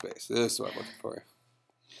 Eclipse Workspace. This is what I'm looking for.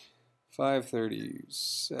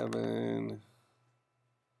 537.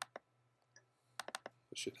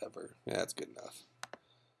 Should ever. Yeah, that's good enough.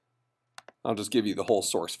 I'll just give you the whole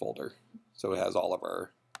source folder so it has all of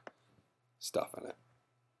our stuff in it.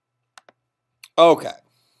 Okay.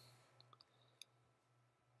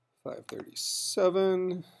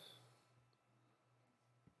 537.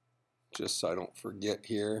 Just so I don't forget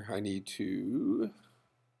here, I need to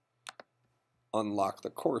unlock the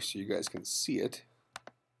course so you guys can see it.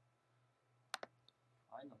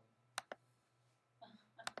 I know.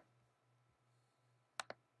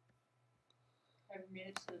 Have you made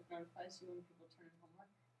it so it notifies you when people turn in homework?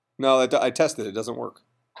 No, I tested it. It doesn't work.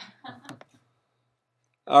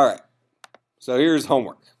 All right. So here's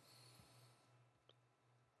homework.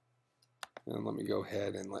 And let me go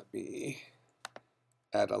ahead and let me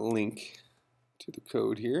add a link to the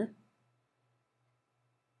code here.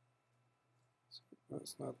 So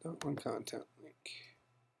that's not that one, content link.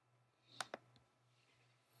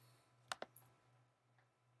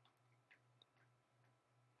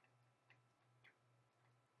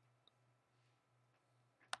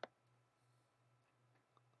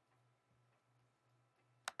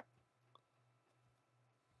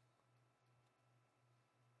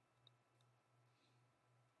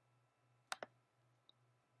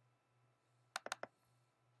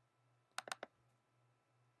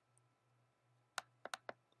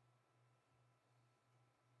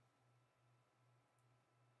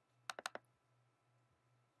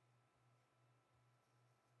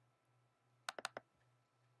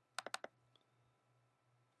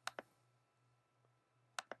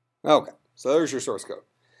 Okay, so there's your source code.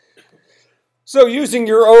 So using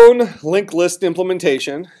your own linked list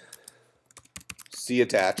implementation, see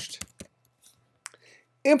attached,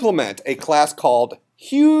 implement a class called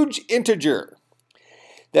huge integer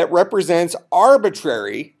that represents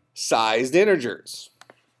arbitrary sized integers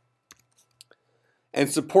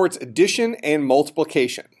and supports addition and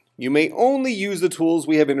multiplication. You may only use the tools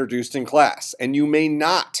we have introduced in class, and you may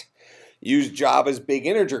not use Java's big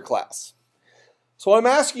integer class. So what I'm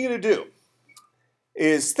asking you to do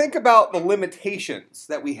is think about the limitations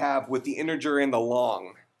that we have with the integer and the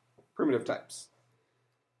long primitive types.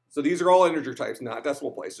 So these are all integer types, not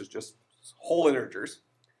decimal places, just whole integers.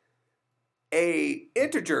 A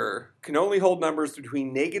integer can only hold numbers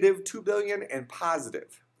between negative 2 billion and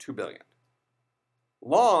positive 2 billion.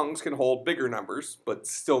 Longs can hold bigger numbers, but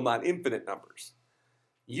still not infinite numbers.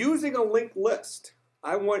 Using a linked list,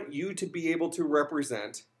 I want you to be able to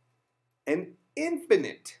represent an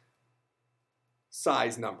infinite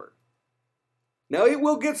size number. Now it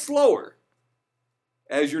will get slower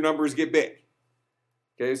as your numbers get big.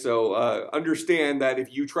 Okay, so understand that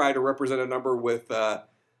if you try to represent a number with 10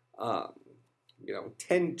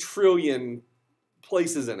 trillion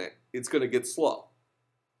places in it, it's going to get slow.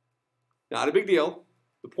 Not a big deal.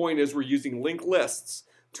 The point is we're using linked lists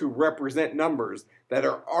to represent numbers that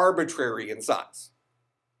are arbitrary in size.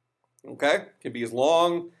 Okay, can be as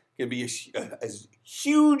long, can be as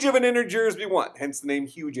huge of an integer as we want, hence the name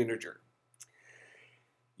huge integer.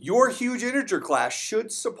 Your huge integer class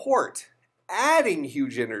should support adding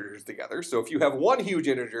huge integers together. So if you have one huge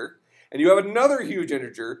integer and you have another huge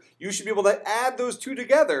integer, you should be able to add those two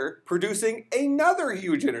together, producing another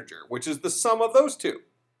huge integer, which is the sum of those two.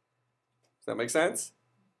 Does that make sense?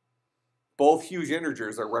 Both huge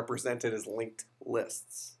integers are represented as linked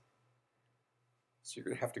lists. So you're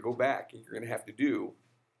going to have to go back and you're going to have to do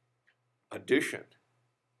addition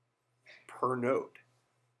per node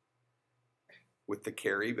with the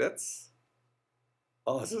carry bits.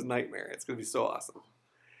 Oh, this is a nightmare. It's going to be so awesome.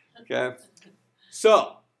 Okay.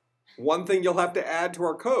 So one thing you'll have to add to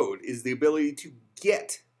our code is the ability to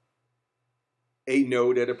get a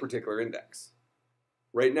node at a particular index.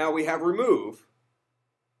 Right now we have remove,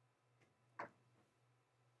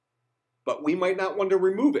 but we might not want to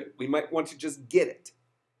remove it. We might want to just get it.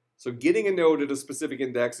 So getting a node at a specific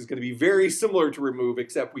index is going to be very similar to remove,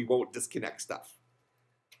 except we won't disconnect stuff.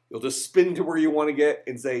 You'll just spin to where you want to get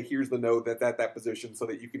and say, here's the node that's at that position, so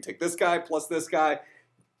that you can take this guy plus this guy,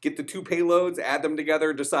 get the two payloads, add them together,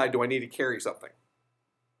 and decide, do I need to carry something?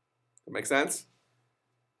 That make sense?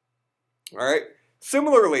 All right.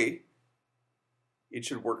 Similarly, it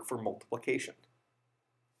should work for multiplication.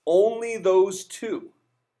 Only those two,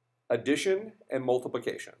 addition and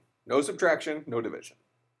multiplication. No subtraction, no division.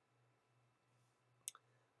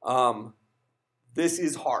 This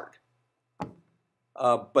is hard.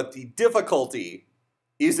 But the difficulty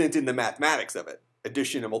isn't in the mathematics of it.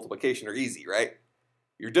 Addition and multiplication are easy, right?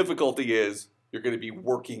 Your difficulty is you're going to be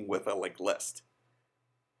working with a linked list.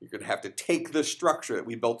 You're going to have to take the structure that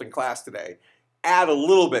we built in class today, add a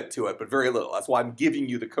little bit to it, but very little. That's why I'm giving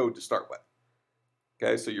you the code to start with.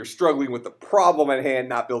 Okay, so you're struggling with the problem at hand,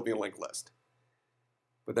 not building a linked list.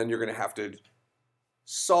 But then you're going to have to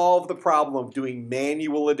solve the problem of doing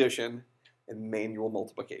manual addition and manual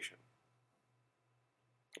multiplication.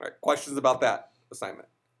 All right, questions about that assignment?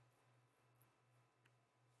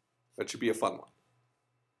 That should be a fun one.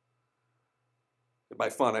 And by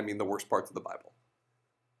fun, I mean the worst parts of the Bible.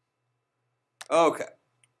 Okay,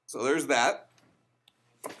 so there's that.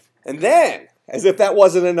 And then, as if that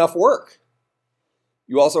wasn't enough work,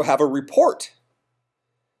 you also have a report.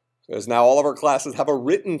 Because now all of our classes have a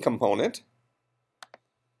written component.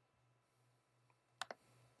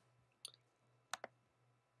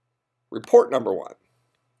 Report number 1.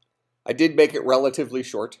 I did make it relatively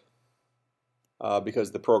short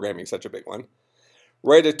because the programming is such a big one.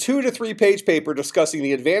 Write a 2 to 3 page paper discussing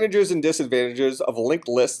the advantages and disadvantages of linked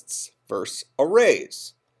lists versus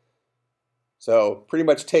arrays. So pretty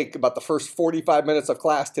much take about the first 45 minutes of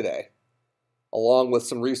class today, along with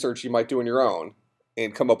some research you might do on your own,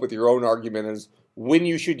 and come up with your own argument as when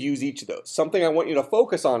you should use each of those. Something I want you to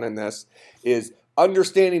focus on in this is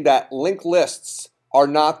understanding that linked lists are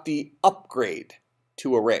not the upgrade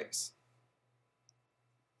to arrays.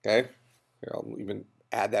 Okay? Here, I'll even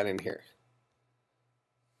add that in here.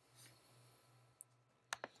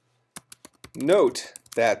 Note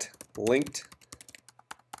that linked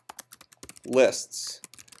lists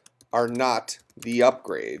are not the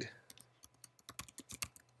upgrade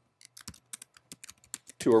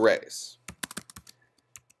to arrays.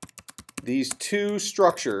 These two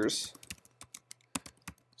structures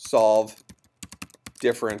solve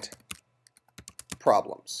different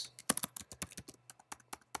problems.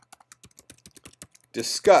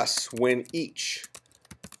 Discuss when each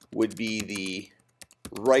would be the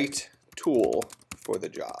right tool for the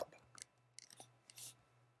job.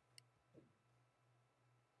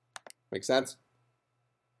 Make sense?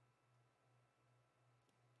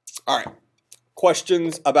 All right.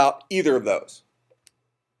 Questions about either of those?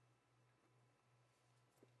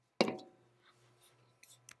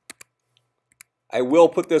 I will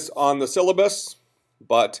put this on the syllabus,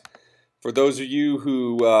 but for those of you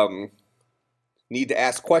who need to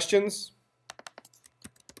ask questions,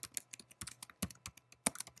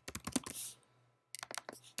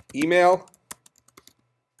 email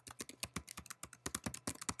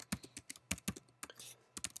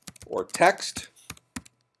or text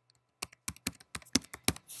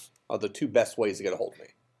are the two best ways to get a hold of me.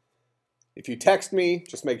 If you text me,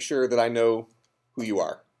 just make sure that I know who you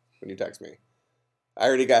are when you text me. I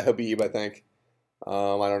already got Habib, I think. I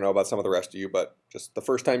don't know about some of the rest of you, but just the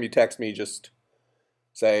first time you text me, just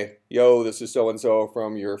say, yo, this is so-and-so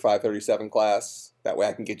from your 537 class. That way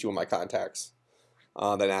I can get you in my contacts.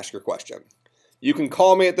 Then ask your question. You can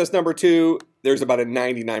call me at this number too. There's about a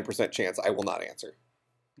 99% chance I will not answer.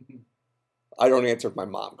 I don't answer if my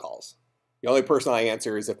mom calls. The only person I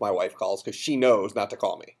answer is if my wife calls because she knows not to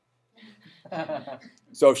call me.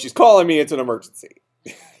 So if she's calling me, it's an emergency.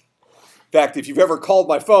 In fact, if you've ever called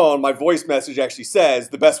my phone, my voice message actually says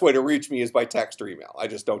the best way to reach me is by text or email. I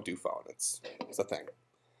just don't do phone. It's a thing.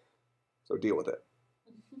 So deal with it.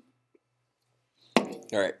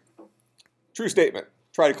 All right. True statement.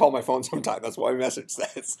 Try to call my phone sometime. That's what my message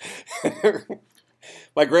says.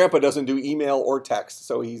 My grandpa doesn't do email or text,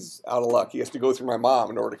 so he's out of luck. He has to go through my mom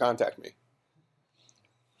in order to contact me.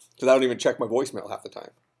 Because I don't even check my voicemail half the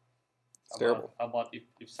time. It's terrible. How about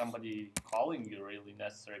if somebody calling you really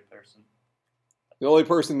necessary person? The only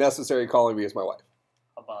person necessary calling me is my wife.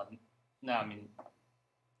 How about, no, I mean,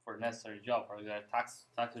 for a necessary job, for the tax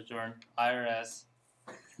return, IRS.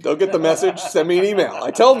 They'll get the message, send me an email.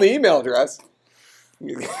 I tell them the email address.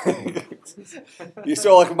 You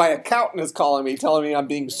still like my accountant is calling me, telling me I'm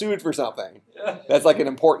being sued for something. That's like an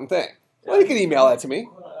important thing. Well, you can email that to me.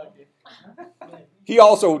 He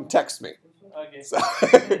also texts me. Okay. So,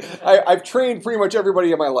 I've trained pretty much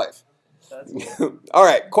everybody in my life. All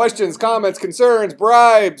right, questions, comments, concerns,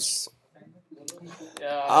 bribes.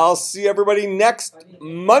 Yeah. I'll see everybody next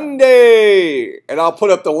Monday. And I'll put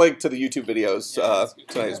up the link to the YouTube videos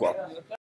tonight as well.